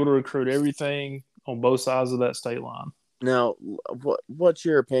 They're able to recruit everything on both sides of that state line. Now, what's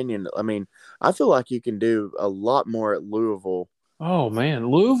your opinion? I mean, I feel like you can do a lot more at Louisville. Oh man,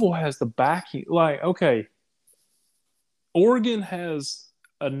 Louisville has the backing. Like, okay, Oregon has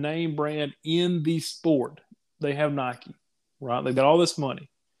a name brand in the sport. They have Nike, right? They've got all this money.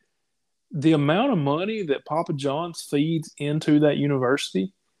 The amount of money that Papa John's feeds into that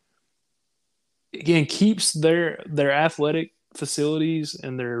university, again, keeps their athletic facilities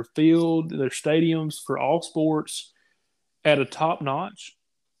and their field, their stadiums for all sports at a top notch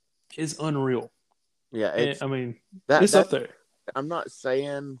is unreal. Yeah, it's up there. I'm not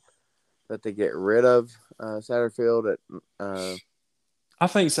saying that they get rid of Satterfield at I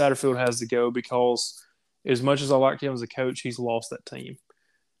think Satterfield has to go because as much as I like him as a coach, he's lost that team.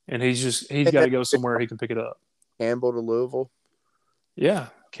 And he's got to go somewhere he can pick it up. Campbell to Louisville. Yeah.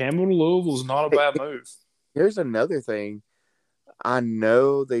 Campbell to Louisville is not a bad move. Here's another thing. I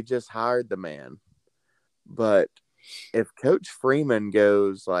know they just hired the man, but if Coach Freeman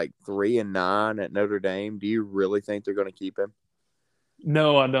goes like 3-9 at Notre Dame, do you really think they're going to keep him?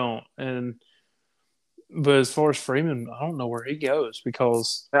 No, I don't. But as far as Freeman, I don't know where he goes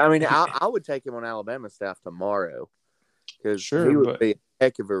because I mean, I would take him on Alabama staff tomorrow because he would be a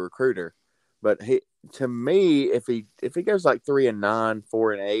heck of a recruiter. But to me, if he goes like 3-9,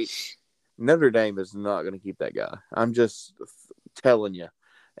 4-8, Notre Dame is not going to keep that guy. I'm just telling you.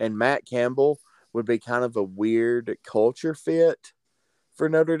 And Matt Campbell would be kind of a weird culture fit for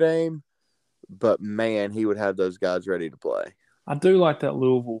Notre Dame, but man, he would have those guys ready to play. I do like that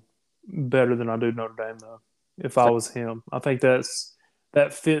Louisville better than I do Notre Dame, though. If I was him, I think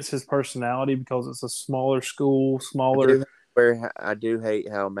that fits his personality because it's a smaller school, smaller. I do hate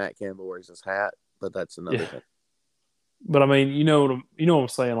how Matt Campbell wears his hat, but that's another thing. But I mean, you know what I'm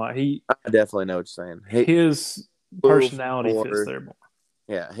saying. Like I definitely know what you're saying. His personality fits there more.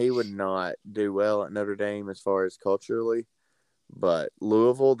 Yeah, he would not do well at Notre Dame as far as culturally, but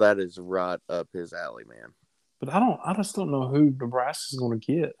Louisville, that is right up his alley, man. But I just don't know who Nebraska's going to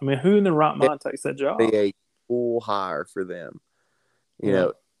get. I mean, who in their right mind takes that job? Be a full hire for them. You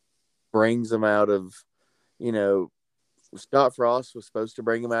know, brings them out of, Scott Frost was supposed to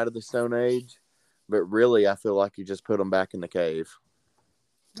bring them out of the Stone Age, but really, I feel like he just put them back in the cave.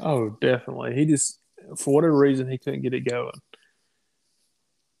 Oh, definitely. He just, for whatever reason, he couldn't get it going.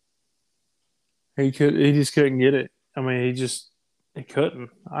 He just couldn't get it. I mean, he couldn't.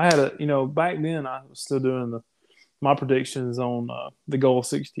 I had back then I was still doing my predictions on the Goal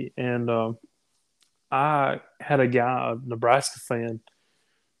 60, and I had a guy, a Nebraska fan,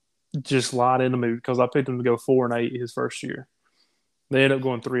 just lied into me because I picked him to go 4-8 his first year. They ended up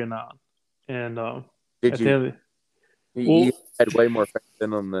going 3-9, and did you? You had way more faith in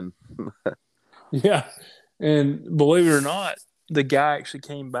them than. Yeah, and believe it or not, the guy actually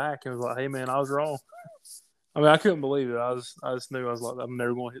came back and was like, "Hey, man, I was wrong." I mean, I couldn't believe it. I just knew I was like, I'm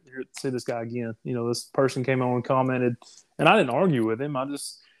never going to see this guy again. This person came on and commented, and I didn't argue with him.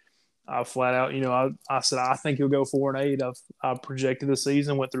 I flat out, I said I think he'll go 4-8. I projected the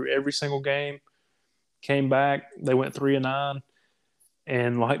season, went through every single game, came back. They went 3-9,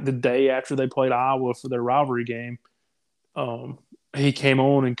 and like the day after they played Iowa for their rivalry game, he came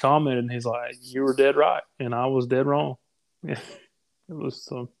on and commented, and he's like, "You were dead right, and I was dead wrong." Yeah, it was.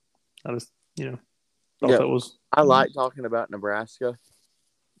 I just, I like talking about Nebraska,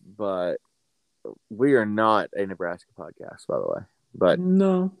 but we are not a Nebraska podcast, by the way. But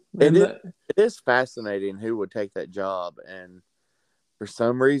no, it is fascinating who would take that job, and for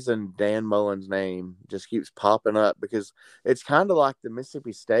some reason, Dan Mullen's name just keeps popping up because it's kind of like the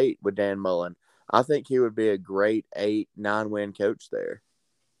Mississippi State with Dan Mullen. I think he would be a great 8-9 win coach there.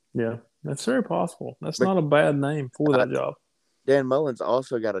 Yeah, that's very possible. That's not a bad name for that job. Dan Mullen's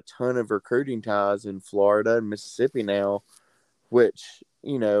also got a ton of recruiting ties in Florida and Mississippi now, which,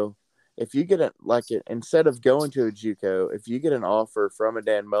 if you get instead of going to a JUCO, if you get an offer from a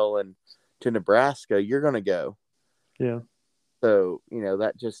Dan Mullen to Nebraska, you're going to go. Yeah. So,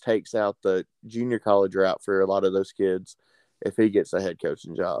 that just takes out the junior college route for a lot of those kids if he gets a head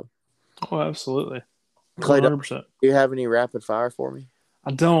coaching job. Oh, absolutely. 100%. Do you have any rapid fire for me? I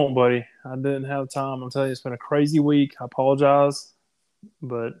don't, buddy. I didn't have time. I'm telling you, it's been a crazy week. I apologize,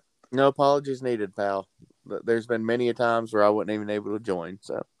 but no apologies needed, pal. There's been many a times where I wasn't even able to join.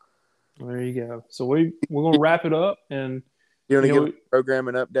 So there you go. So we're gonna wrap it up, and you want to give a program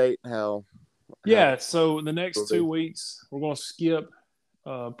an update? Yeah. So the next 2 weeks, we're gonna skip.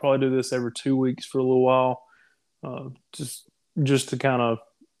 Probably do this every 2 weeks for a little while, just to kind of.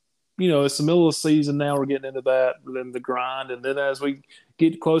 It's the middle of the season now. We're getting into that, then the grind, and then as we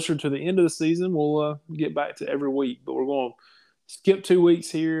get closer to the end of the season, we'll get back to every week. But we're going to skip 2 weeks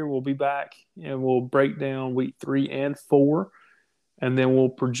here. We'll be back, and we'll break down week 3 and 4, and then we'll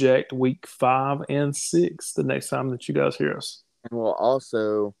project week 5 and 6 the next time that you guys hear us. And we'll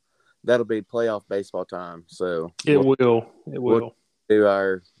also that'll be playoff baseball time. So we'll do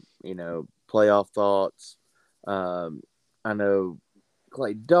our playoff thoughts. I know.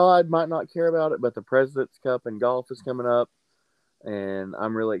 Clay Dodd might not care about it, but the President's Cup in golf is coming up, and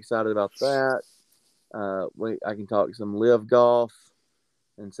I'm really excited about that. I can talk some live golf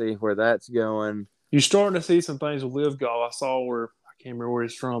and see where that's going. You're starting to see some things with live golf. I saw I can't remember where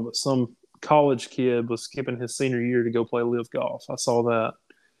he's from, but some college kid was skipping his senior year to go play live golf. I saw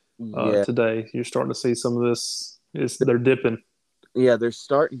that today. You're starting to see some of this. They're dipping. Yeah, they're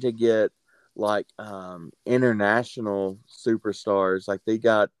starting to get like international superstars. Like they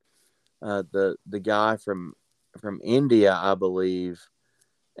got the guy from India, I believe,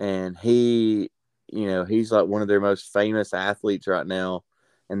 and he's like one of their most famous athletes right now,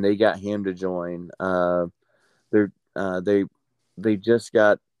 and they got him to join. They're they just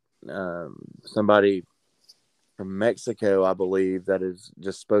got somebody from Mexico, I believe, that is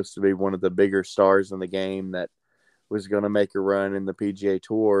just supposed to be one of the bigger stars in the game that was going to make a run in the PGA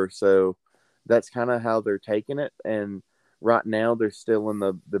Tour. So that's kind of how they're taking it. And right now, they're still in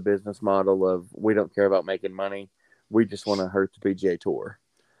the business model of we don't care about making money. We just want to hurt the PGA Tour.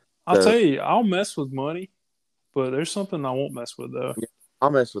 I'll So tell you, I'll mess with money, but there's something I won't mess with though. yeah, I'll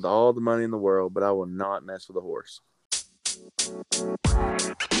mess with all the money in the world, but I will not mess with a horse.